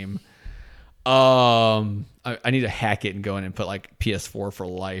lame. I need to hack it and go in and put like PS4 for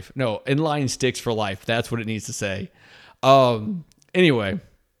life. No, inline sticks for life. That's what it needs to say. Anyway,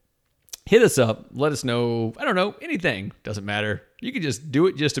 hit us up. Let us know. I don't know, anything. Doesn't matter. You can just do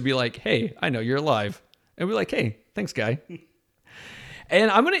it just to be like, hey, I know you're alive. And be like, hey, thanks, guy.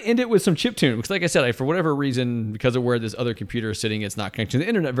 And I'm going to end it with some chiptune because, like I said, for whatever reason, because of where this other computer is sitting, it's not connected to the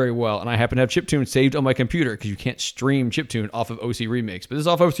internet very well. And I happen to have chiptune saved on my computer because you can't stream chiptune off of OC Remix. But this is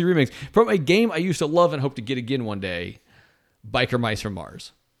off OC Remix from a game I used to love and hope to get again one day, Biker Mice from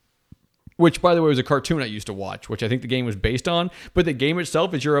Mars. Which, by the way, was a cartoon I used to watch, which I think the game was based on. But the game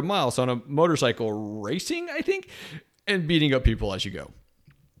itself is you're a mouse on a motorcycle racing, I think, and beating up people as you go.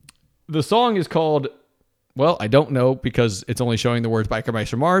 The song is called... Well, I don't know because it's only showing the words Biker Mice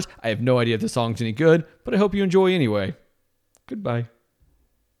from Mars. I have no idea if the song's any good, but I hope you enjoy anyway. Goodbye.